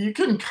of. You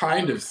can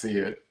kind of see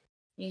it.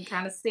 You can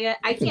kind of see it.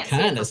 I can't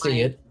kind of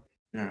see it.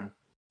 Yeah.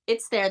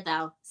 It's there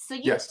though. So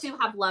you Yes. do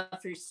have love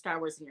for Star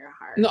Wars in your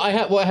heart. No, I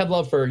had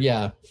love for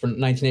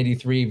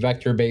 1983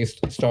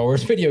 vector-based Star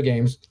Wars video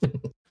games.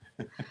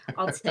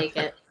 I'll take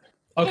it.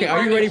 Okay, Hey,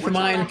 are you Marty, ready for go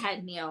mine?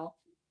 ahead, Neil.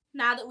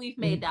 Now that we've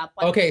made up.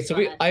 Okay,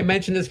 so I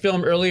mentioned this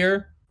film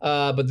earlier,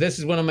 but this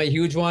is one of my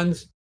huge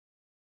ones.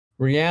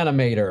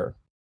 Reanimator.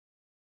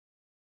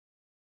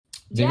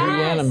 The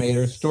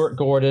Reanimator, Stuart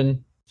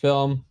Gordon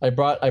film. I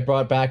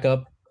brought back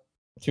up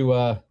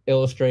to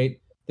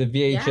illustrate the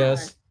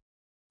VHS.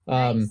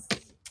 Nice.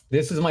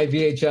 This is my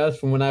VHS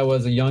from when I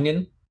was a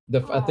youngin.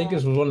 I think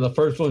this was one of the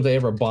first ones I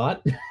ever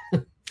bought.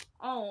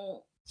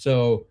 Oh.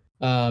 So,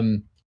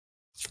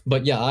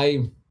 but yeah,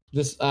 I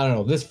don't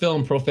know. This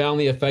film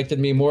profoundly affected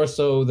me more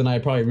so than I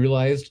probably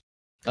realized.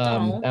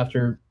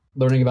 After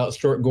learning about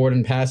Stuart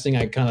Gordon passing,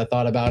 I kind of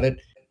thought about it.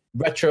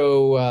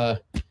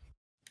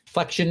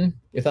 Retroflexion,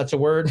 if that's a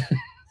word,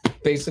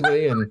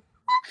 basically. And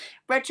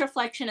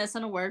retroflexion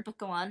isn't a word, but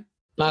go on.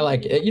 I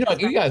like it. You know,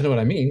 you guys know what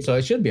I mean, so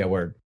it should be a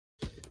word.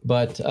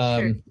 But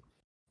Sure.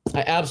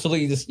 I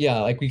absolutely just,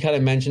 like we kind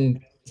of mentioned,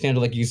 Sandra,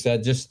 like you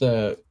said, just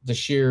the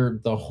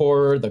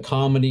horror, the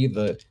comedy,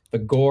 the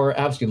gore.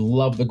 Absolutely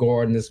love the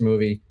gore in this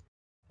movie.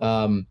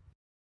 And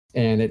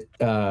it,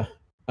 I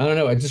don't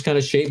know, it just kind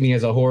of shaped me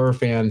as a horror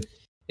fan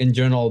in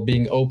general,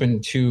 being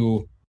open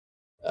to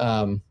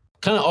kind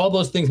of all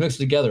those things mixed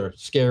together,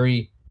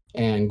 scary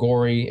and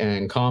gory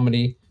and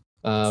comedy.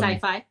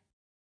 Sci-fi.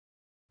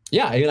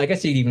 Yeah, I mean, I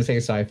guess you'd even say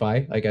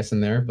sci-fi, I guess, in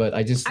there, but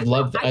I just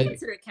love that. I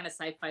consider it kind of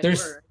sci-fi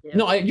horror. Yeah.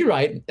 No, you're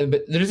right,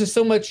 but there's just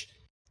so much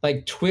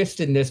like twist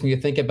in this when you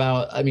think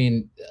about. I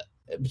mean,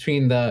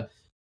 between the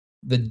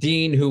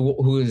dean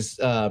who is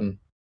kind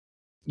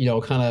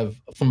of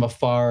from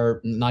afar,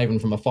 not even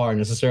from afar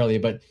necessarily,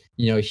 but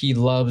he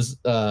loves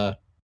not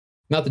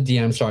the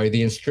DM, sorry,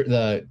 the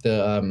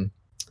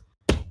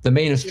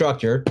main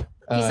instructor.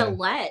 He's a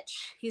lech.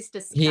 He's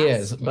disgusting. He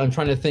is. I'm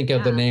trying to think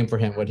of the name for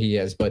him, what he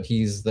is, but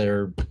he's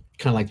their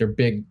kind of like their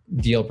big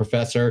deal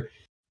professor.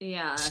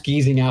 Yeah.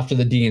 Skeezing after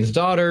the dean's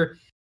daughter,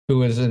 who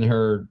was in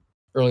her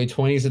early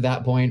 20s at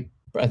that point,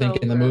 I think,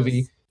 in the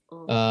movie.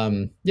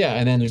 And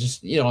then there's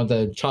just,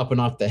 the chopping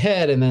off the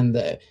head, and then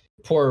the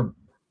poor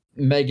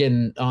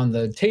Megan on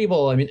the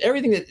table. I mean,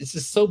 everything it's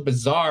just so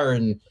bizarre,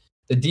 and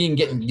the dean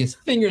getting his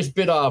fingers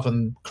bit off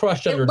and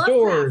crushed under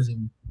doors.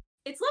 And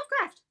it's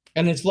Lovecraft.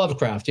 And it's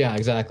Lovecraft, yeah,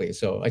 exactly.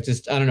 So I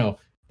don't know.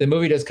 The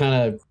movie just kind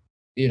of,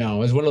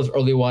 is one of those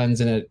early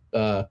ones, and it,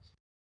 I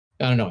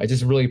don't know. It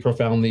just really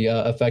profoundly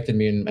affected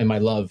me and my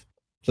love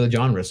for the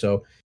genre.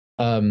 So,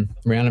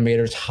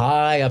 Reanimator's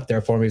high up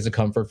there for me as a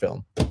comfort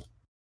film.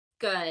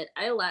 Good.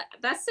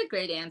 That's a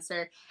great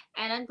answer,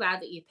 and I'm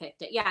glad that you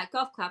picked it. Yeah,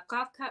 golf clap.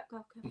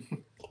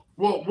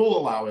 We'll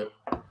allow it.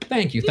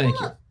 Thank you.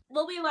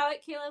 Will we allow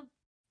it, Caleb?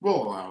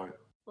 We'll allow it.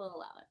 We'll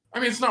allow it. I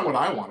mean, it's not what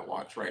I want to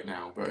watch right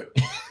now, but.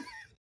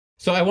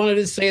 So I wanted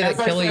to say As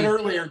that Kelly. I said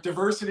earlier,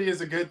 diversity is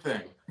a good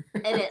thing.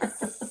 It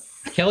is.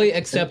 Kelly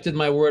accepted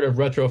my word of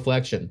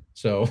retroflexion,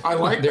 so I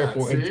like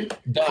therefore, that. See,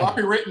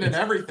 copywritten and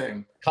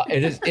everything.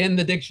 It is in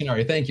the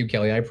dictionary. Thank you,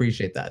 Kelly. I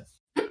appreciate that.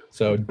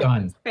 So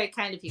done. Very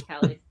kind of you,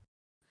 Kelly.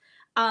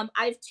 I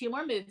have two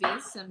more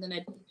movies. So I'm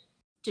gonna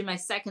do my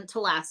second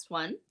to last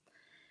one,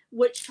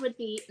 which would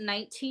be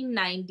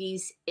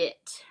 1990s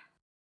It.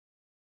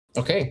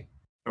 Okay.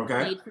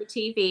 Made for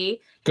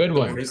TV. Good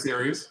one. Any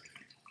series.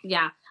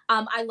 Yeah.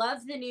 I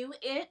love the new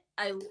It.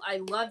 I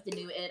love the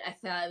new It. I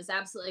thought it was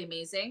absolutely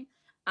amazing.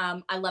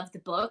 I love the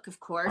book, of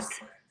course.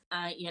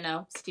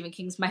 Stephen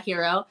King's my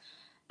hero.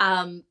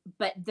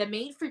 But the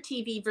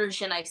made-for-TV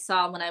version I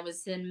saw when I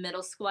was in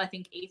middle school, I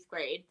think 8th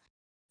grade,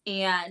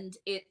 and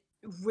it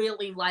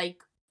really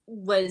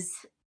was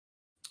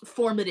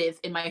formative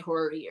in my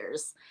horror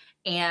years,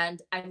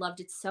 and I loved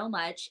it so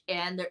much.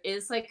 And there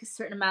is a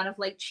certain amount of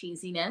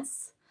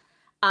cheesiness,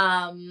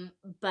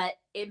 but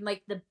in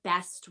the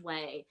best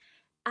way.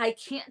 I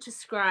can't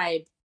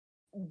describe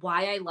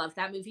why I love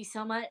that movie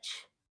so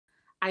much.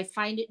 I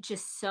find it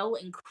just so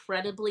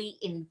incredibly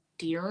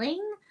endearing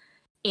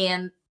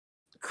and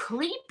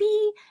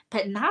creepy,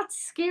 but not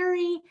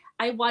scary.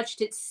 I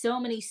watched it so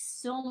many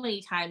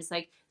times.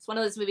 It's one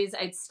of those movies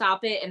I'd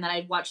stop it and then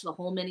I'd watch the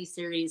whole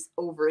miniseries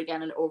over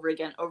again and over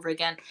again,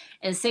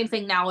 And same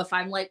thing now, if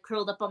I'm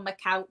curled up on my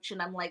couch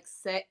and I'm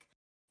sick,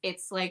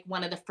 it's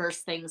one of the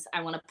first things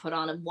I want to put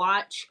on and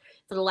watch.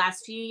 For the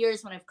last few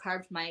years, when I've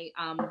carved my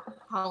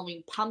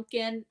Halloween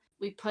pumpkin,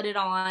 we put it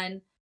on.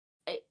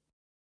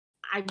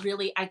 I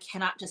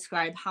cannot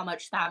describe how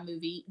much that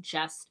movie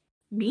just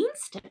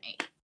means to me.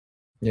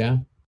 Yeah.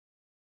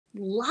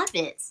 Love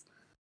it.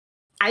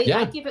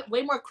 I give it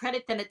way more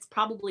credit than it's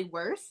probably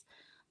worth.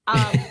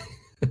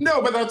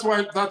 No, but that's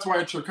why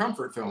it's your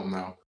comfort film,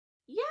 though.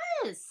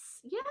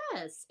 Yes.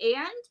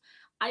 And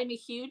I'm a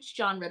huge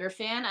John Ritter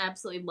fan. I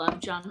absolutely love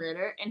John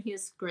Ritter, and he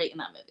was great in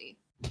that movie.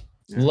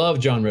 Yeah. Love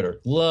John Ritter.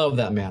 Love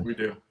that man. We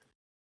do.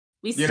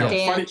 We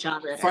stand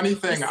John Ritter. Funny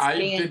thing, I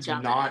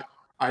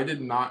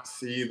did not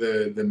see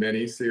the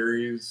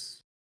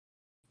miniseries.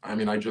 I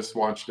mean, I just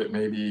watched it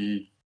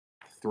maybe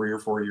 3 or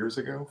 4 years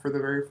ago for the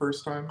very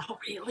first time. Oh,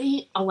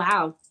 really? Oh,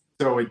 wow.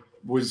 So it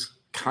was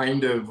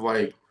kind of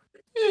like,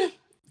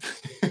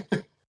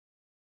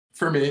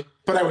 for me.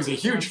 But I was a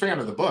huge fan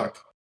of the book.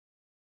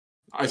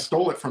 I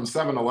stole it from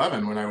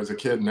 7-Eleven when I was a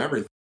kid and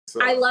everything. So.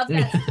 I love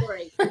that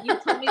story. You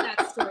told me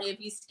that story of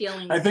you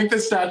stealing. I think the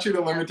statute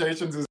of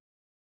limitations is.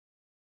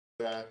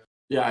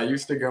 Yeah, I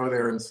used to go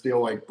there and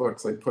steal like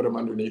books. I'd put them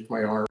underneath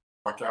my arm,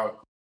 walk out.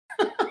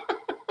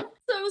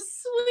 So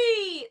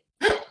sweet.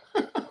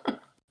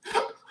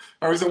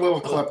 I was a little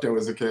klepto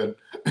as a kid.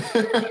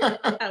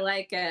 I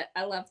like it.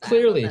 I love that.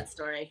 Clearly. I love that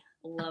story.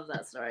 Love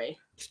that story.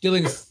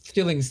 Stealing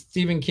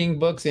Stephen King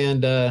books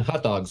and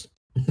hot dogs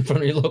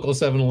from your local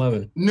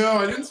 7-Eleven. No,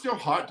 I didn't steal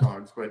hot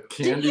dogs, but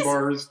candy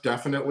bars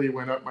definitely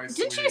went up my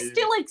sleeve. Didn't you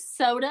steal like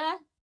soda?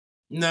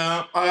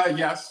 No.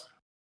 Yes.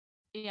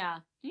 Yeah.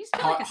 You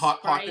steal like a hot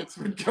Sprite? pockets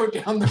would go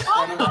down the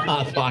front of my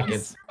Hot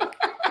pockets. I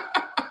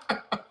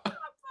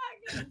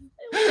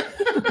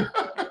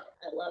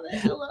love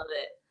it. I love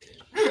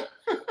it.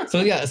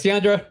 So yeah,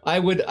 Sandra, I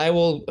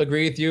will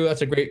agree with you.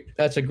 That's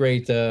a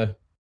great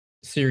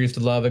series to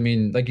love. I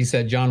mean, like you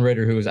said, John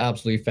Ritter, who was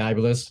absolutely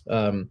fabulous.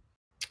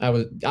 I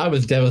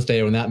was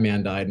devastated when that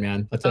man died,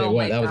 man. I'll tell you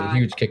what, that was a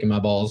huge kick in my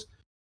balls.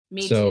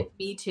 Me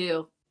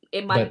too.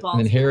 In my balls.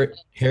 And then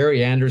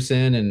Harry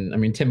Anderson and I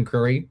mean Tim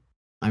Curry.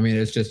 I mean,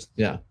 it's just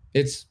it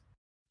was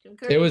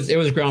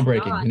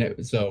groundbreaking, and it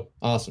was so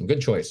awesome.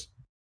 Good choice.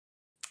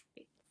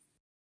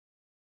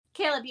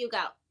 Caleb, you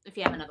go if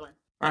you have another one.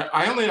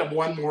 I only have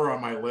one more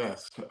on my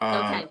list.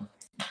 Okay.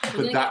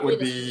 But that would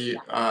be,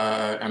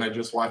 and I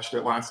just watched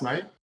it last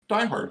night,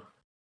 Die Hard.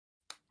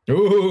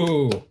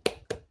 Ooh.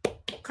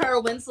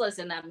 Carl Winslow's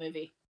in that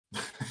movie.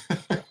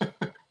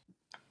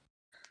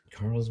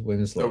 Carl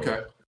Winslow.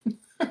 Okay.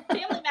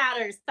 Family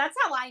Matters. That's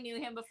how I knew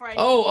him before I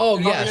knew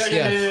him.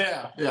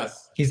 Yes,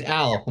 yes. He's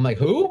Al. I'm like,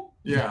 who?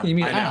 Yeah. You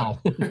mean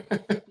Al?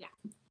 Yeah.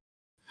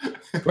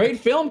 Great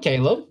film,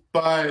 Caleb.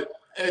 But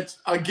it's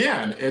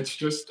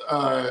just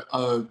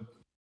a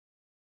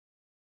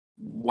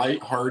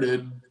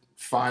lighthearted,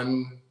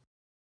 fun,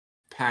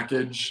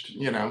 packaged,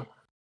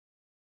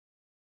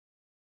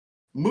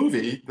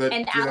 movie that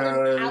and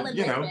Alan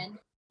Rickman.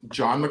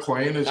 John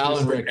McClane is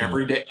just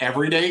an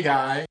everyday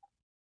guy.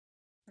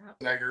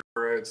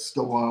 Or it's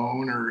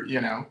Stallone, or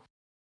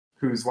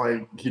who's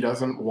like, he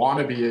doesn't want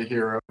to be a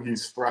hero.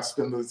 He's thrust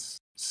in this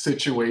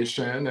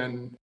situation,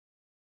 and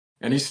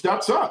he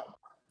steps up,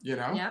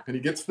 and he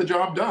gets the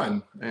job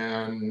done.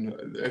 And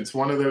it's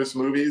one of those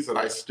movies that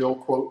I still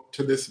quote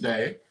to this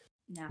day.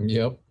 Yeah.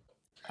 Yep.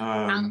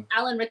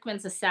 Alan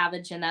Rickman's a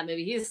savage in that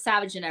movie. He's a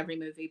savage in every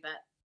movie,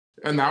 but.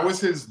 And that was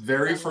his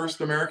very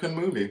first American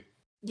movie.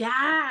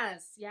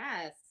 Yes.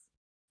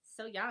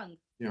 So young.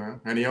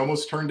 And he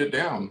almost turned it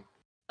down.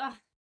 Ugh.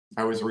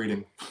 I was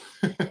reading.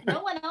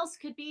 No one else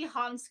could be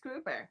Hans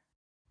Gruber.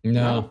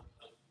 No,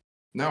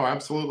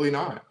 absolutely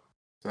not.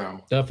 So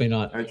definitely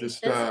not.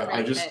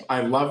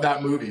 I love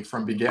that movie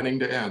from beginning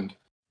to end.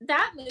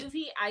 That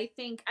movie, I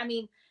think,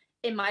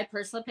 in my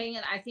personal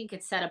opinion, I think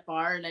it set a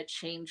bar and it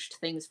changed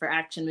things for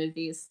action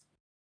movies.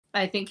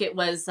 I think it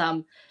was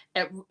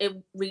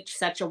it reached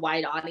such a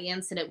wide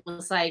audience, and it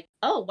was like,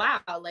 oh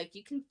wow, like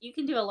you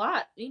can do a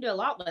lot. You can do a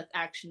lot with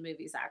action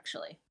movies,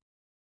 actually.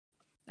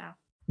 Now.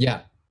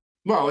 Yeah.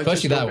 Well,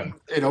 especially that one.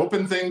 It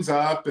opened things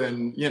up,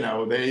 and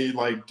they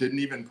like didn't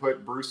even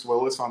put Bruce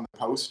Willis on the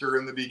poster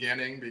in the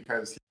beginning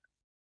because he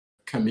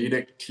was a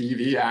comedic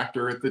TV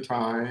actor at the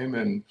time,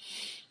 and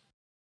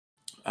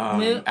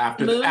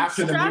after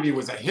the movie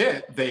was a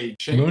hit, they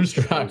changed.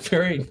 Moonstruck,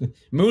 very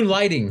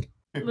Moonlighting.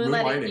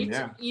 Moonlighting,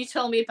 yeah. You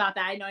told me about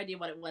that. I had no idea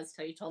what it was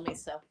till you told me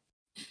so.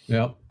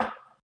 Yep.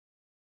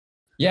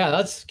 Yeah,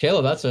 that's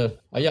Caleb. That's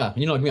like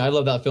me. I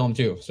love that film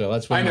too. So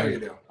that's what I know you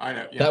do. I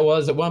know. Yeah. That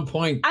was at one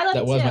point.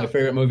 That was my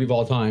favorite movie of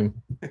all time.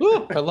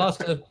 Woo, I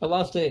lost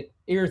a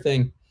ear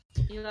thing.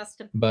 You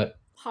lost a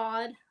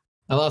pod.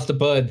 I lost a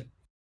bud.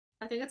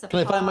 I think it's a. Can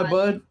I find my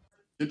bud?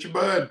 Get your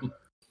bud.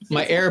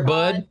 My air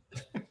bud.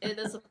 It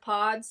is a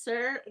pod,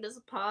 sir. It is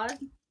a pod.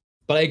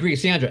 But I agree,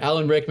 Sandra.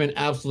 Alan Rickman,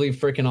 absolutely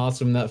freaking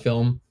awesome in that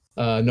film.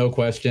 No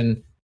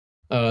question.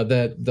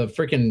 The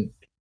freaking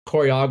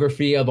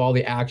choreography of all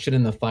the action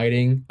and the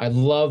fighting. I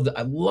love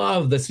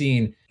the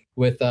scene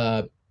with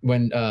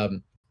when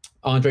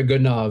Andre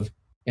Goodenough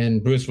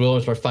and Bruce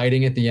Willis are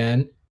fighting at the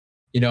end.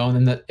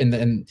 And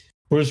then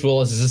Bruce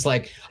Willis is just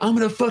like, I'm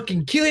gonna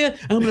fucking kill you.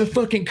 I'm gonna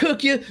fucking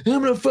cook you. And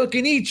I'm gonna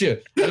fucking eat you.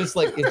 And it's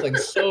like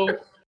so.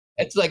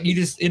 It's like you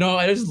just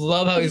I just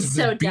love how he's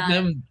so beating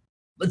them.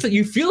 It's like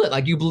you feel it,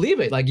 like you believe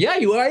it. Like, yeah,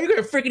 you are. You're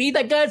gonna freaking eat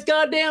that guy's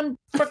goddamn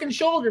fucking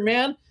shoulder,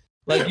 man.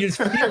 Like you just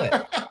feel it.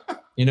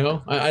 You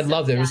know, I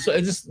loved it.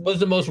 It just was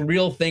the most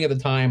real thing at the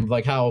time,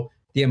 like how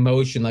the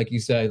emotion, like you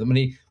said, when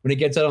he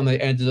gets out on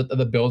the edge of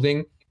the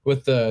building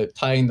with the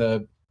tying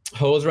the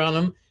hose around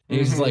him, and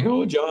he's just like,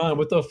 "Oh, John,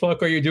 what the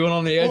fuck are you doing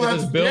on the edge of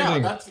this building?" Yeah,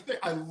 that's the thing.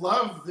 I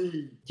love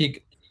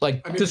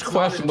just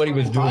question what he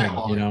was doing.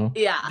 Dialogue,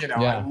 you know,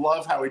 I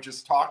love how he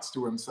just talks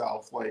to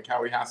himself, like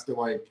how he has to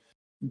like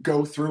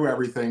go through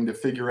everything to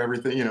figure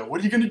everything. You know,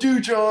 what are you gonna do,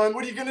 John?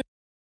 What are you gonna?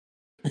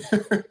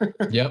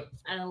 Yep.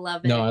 I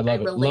love it. No, I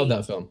love it. Love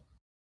that film.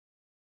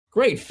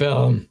 Great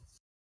film.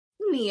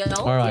 Neil,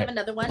 all do right. you have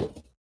another one?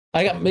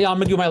 I'm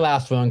gonna do my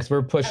last one because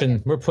we're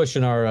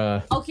pushing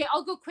our. Okay,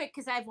 I'll go quick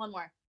because I have one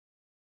more.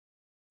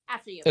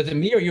 After you. Is it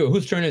me or you?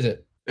 Whose turn is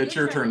it? It's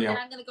your turn, Neil. And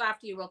I'm gonna go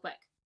after you real quick.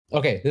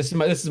 Okay, this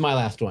is my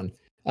last one.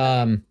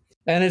 And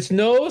it's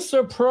no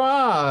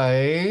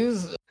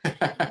surprise.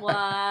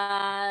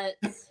 What?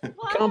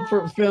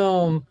 Comfort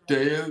film.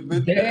 Day of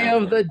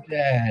the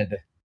Dead.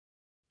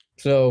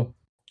 So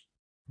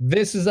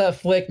this is that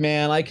flick,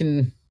 man. I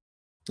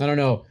don't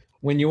know.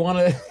 When you want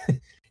to,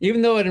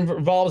 even though it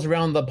revolves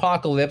around the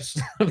apocalypse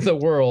of the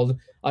world,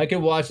 I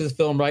could watch this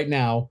film right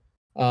now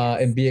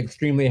and be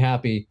extremely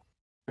happy.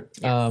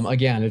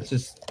 Again, it's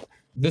just,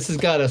 this has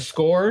got a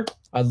score.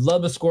 I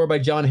love the score by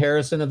John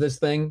Harrison of this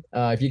thing.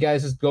 If you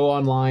guys just go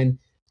online,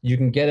 you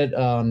can get it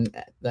on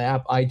the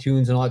app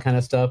iTunes and all that kind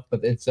of stuff.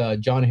 But it's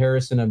John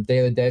Harrison of Day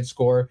of the Dead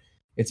score.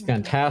 It's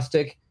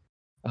fantastic.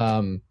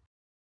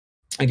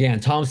 Again,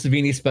 Tom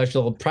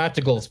Savini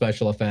practical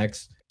special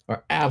effects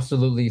are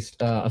absolutely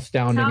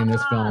astounding in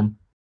this film.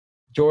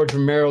 George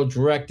Romero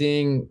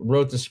directing,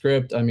 wrote the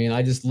script. I mean,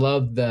 I just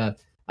love the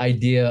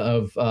idea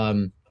of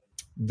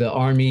the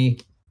army,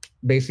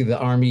 basically the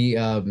army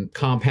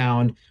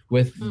compound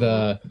with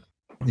the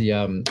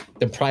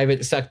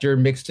private sector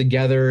mixed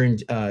together, and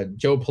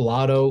Joe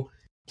Pilato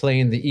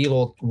playing the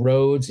evil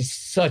Rhodes. He's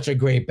such a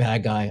great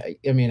bad guy.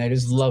 I mean, I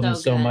just love him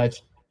so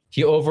much.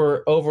 He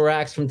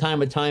overacts from time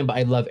to time, but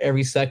I love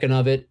every second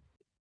of it.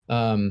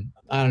 I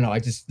don't know.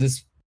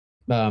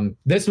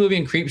 This movie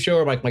and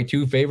Creepshow are like my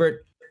two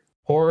favorite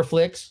horror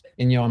flicks,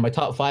 and on my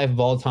top 5 of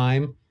all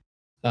time.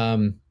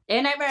 And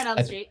Nightmare on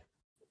Elm Street.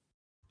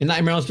 And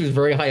Nightmare on Elm Street is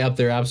very high up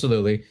there,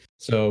 absolutely.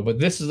 So, but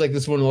this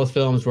is one of those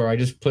films where I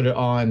just put it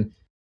on,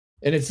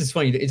 and it's just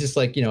funny. It's just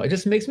like, it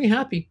just makes me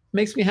happy.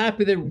 Makes me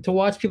happy to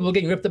watch people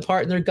getting ripped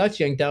apart and their guts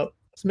yanked out.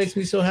 It makes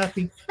me so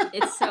happy.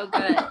 It's so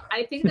good.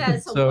 I think that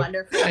is a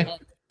wonderful thing.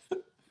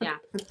 Yeah.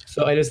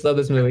 So I just love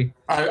this movie.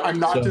 I'm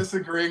not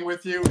disagreeing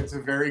with you. It's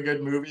a very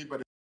good movie,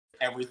 but it's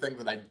everything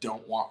that I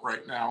don't want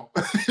right now.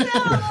 No.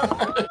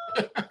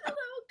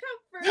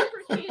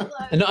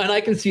 And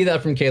I can see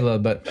that from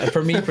Caleb, but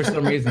for me, for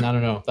some reason, I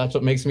don't know. That's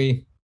what makes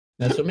me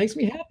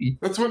happy.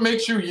 That's what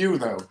makes you,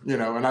 though.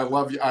 And I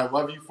love you. I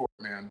love you for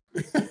it, man.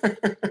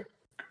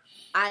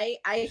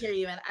 I hear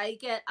you, and I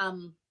get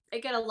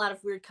a lot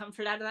of weird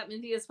comfort out of that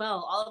movie as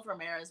well. All of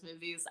Romero's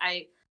movies,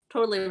 I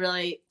totally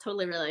relate.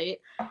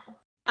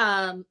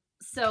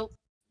 So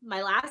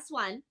my last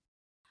one,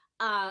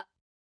 I'm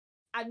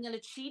gonna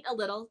cheat a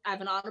little. I have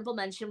an honorable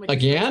mention. Which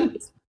again?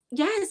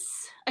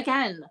 Yes,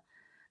 again.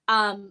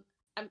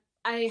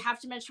 I have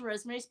to mention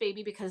Rosemary's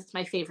Baby because it's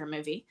my favorite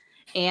movie,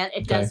 and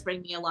it does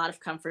bring me a lot of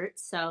comfort.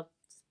 So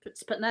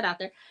just putting that out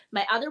there.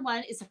 My other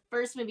one is the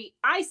first movie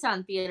I saw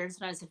in theaters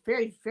when I was a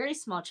very, very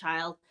small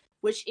child,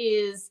 which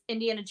is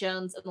Indiana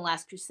Jones and the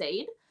Last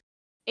Crusade.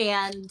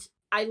 And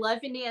I love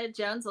Indiana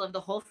Jones. I love the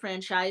whole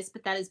franchise,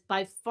 but that is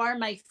by far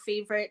my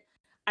favorite.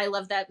 I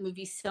love that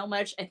movie so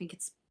much. I think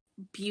it's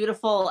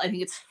beautiful. I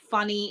think it's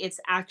funny. It's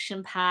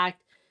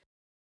action-packed.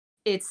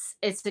 It's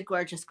a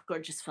gorgeous,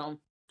 gorgeous film.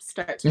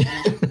 Start to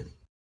finish.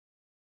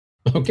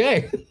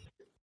 Okay.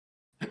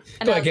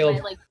 And that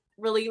was my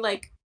really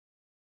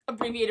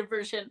abbreviated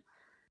version.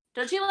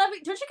 Don't you guys love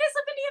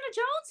Indiana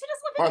Jones? Who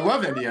does love Indiana Jones? I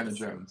love Indiana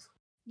Jones.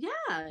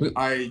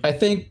 Yeah. I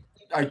think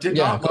I did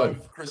not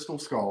love Crystal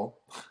Skull.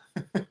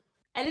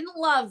 I didn't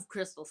love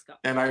Crystal Skull.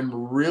 And I'm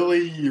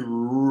really,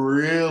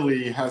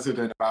 really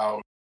hesitant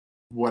about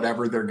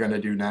whatever they're going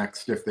to do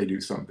next, if they do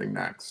something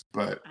next.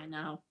 But I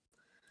know.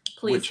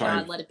 Please,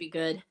 God, let it be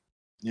good.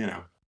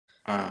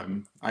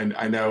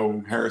 I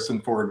know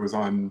Harrison Ford was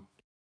on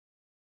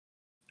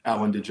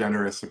Ellen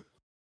DeGeneres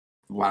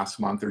last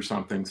month or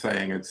something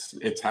saying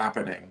it's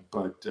happening,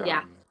 but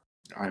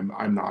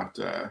I'm not.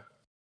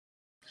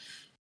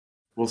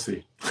 We'll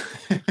see.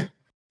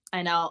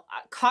 I know.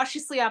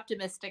 Cautiously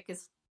optimistic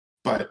is.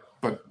 But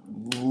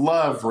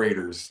love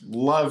Raiders,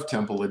 love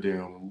Temple of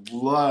Doom,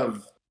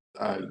 love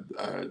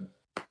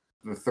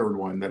the third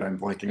one that I'm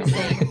blanking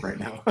on right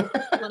now.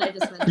 What I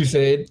just mentioned.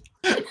 Crusade.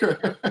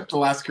 The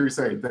Last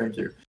Crusade. Thank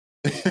you.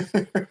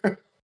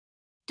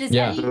 Does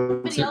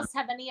anybody else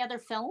have any other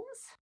films?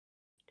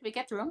 Did we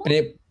get through them all?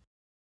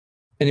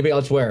 Anybody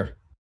else where?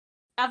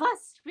 Of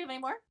us? Do we have any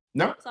more?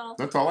 No,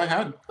 that's all I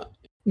had.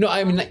 No,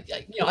 I mean,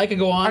 I could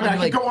go on.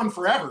 I could go on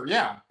forever.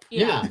 Yeah.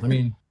 I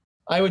mean,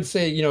 I would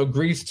say,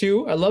 Grease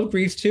 2. I love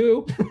Grease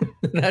 2.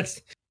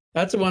 That's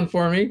a one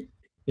for me.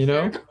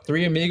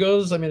 Three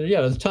Amigos. I mean,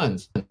 there's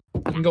tons. You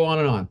can go on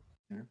and on.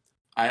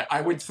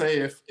 I would say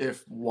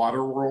if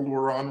Waterworld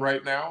were on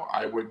right now,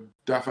 I would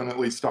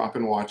definitely stop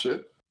and watch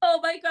it. Oh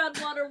my God,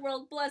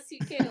 Waterworld, bless you,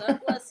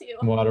 Caleb, bless you,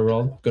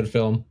 Waterworld, good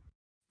film.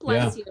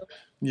 bless you.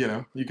 You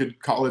know, you could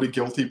call it a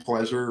guilty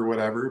pleasure or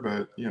whatever,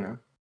 but you know.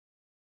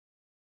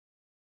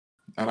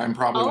 And I'm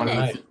probably Own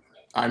it.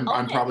 I'm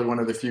Own probably one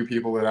of the few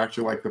people that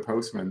actually like The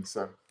Postman.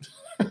 So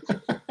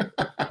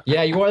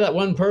Yeah, you are that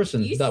one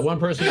person. You That one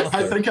person out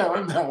I there. think I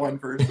am that one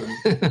person.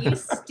 You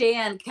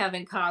stand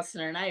Kevin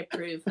Costner, and I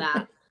approve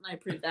that. I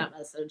approve that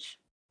message.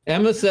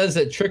 Emma says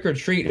that Trick or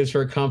Treat is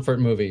her comfort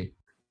movie.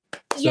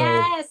 So,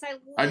 Yes, I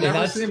I've love never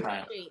that's- seen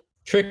that.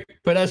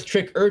 but that's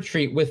Trick or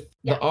Treat with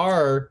Yeah. the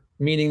R,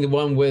 meaning the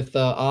one with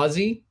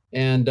Ozzy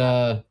and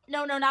No,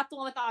 not the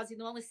one with Ozzy.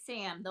 The one with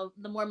Sam,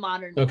 the more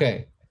modern one.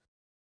 okay.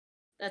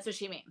 That's what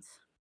she means.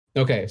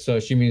 Okay, so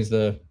she means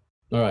all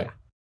right.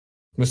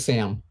 With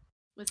Sam.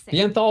 With Sam.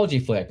 The anthology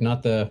flick,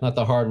 not the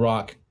hard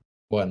rock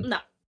one. No,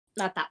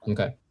 not that one.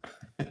 Okay.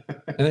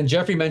 And then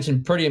Jeffrey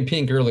mentioned Pretty in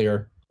Pink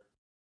earlier.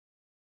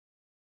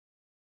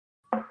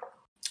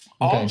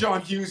 All Okay.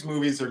 John Hughes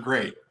movies are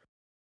great.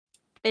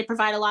 They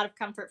provide a lot of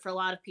comfort for a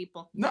lot of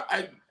people. No,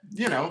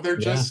 they're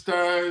Yeah.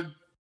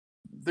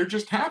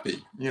 just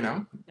happy, you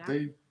know. Yeah.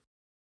 They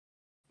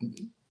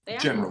They are.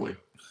 generally.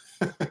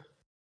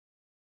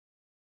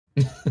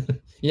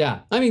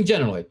 Yeah, I mean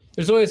generally.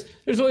 There's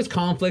always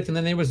conflict and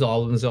then they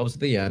resolve themselves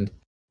at the end.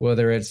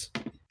 Whether it's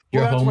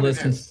you're Well, that's what it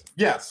homeless is.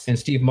 Yes. and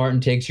Steve Martin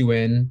takes you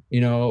in,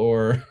 you know,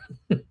 or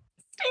Steve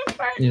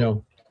Martin. you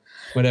know,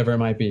 whatever it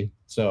might be.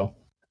 So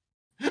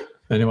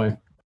anyway,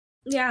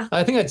 Yeah.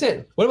 I think that's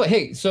it. What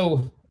about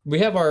so we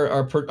have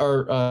our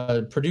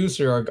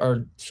producer,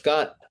 our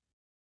Scott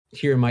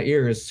here in my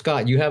ears.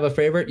 Scott, you have a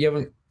favorite? You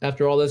haven't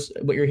after all this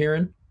what you're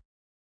hearing?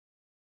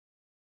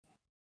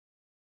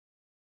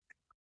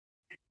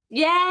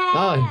 Yes.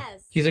 Oh,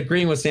 he's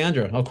agreeing with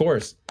Sandra, of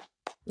course.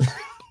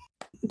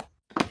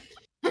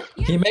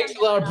 He makes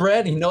a lot of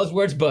bread. He knows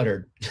where it's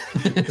buttered.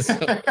 So-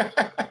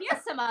 He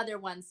has some other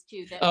ones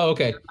too that Oh,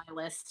 okay. are on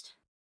my list.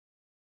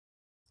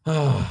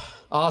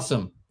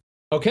 Awesome.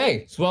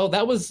 Okay. So, well,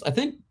 that was, I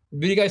think,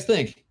 what do you guys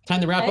think? Time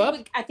to wrap up?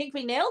 I think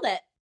we nailed it.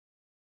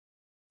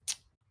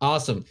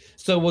 Awesome.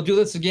 So we'll do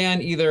this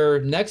again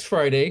either next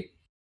Friday,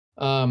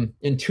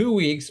 in 2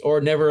 weeks, or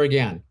never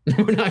again.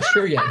 We're not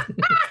sure yet.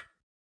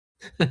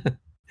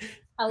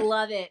 I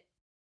love it.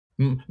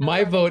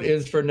 My vote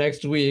is for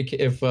next week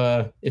if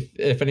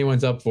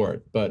anyone's up for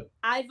it, but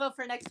I vote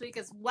for next week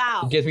as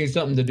well. it gives me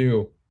something to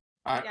do.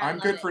 I I'm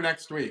love good it. for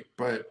next week,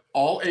 but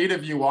all 8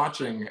 of you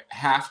watching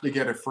have to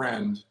get a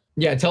friend.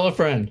 Yeah, tell a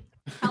friend.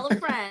 Tell a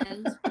friend,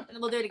 and then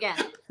we'll do it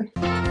again.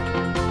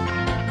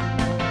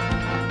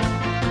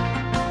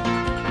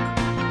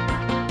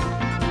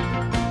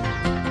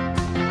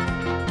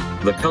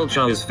 The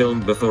Culture is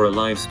filmed before a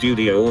live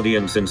studio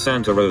audience in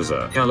Santa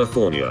Rosa,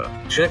 California.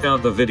 Check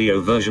out the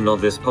video version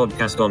of this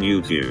podcast on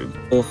YouTube,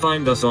 or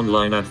find us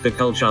online at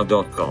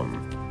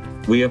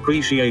theculture.com. We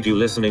appreciate you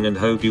listening and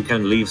hope you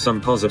can leave some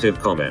positive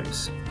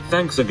comments.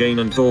 Thanks again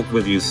and talk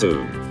with you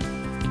soon.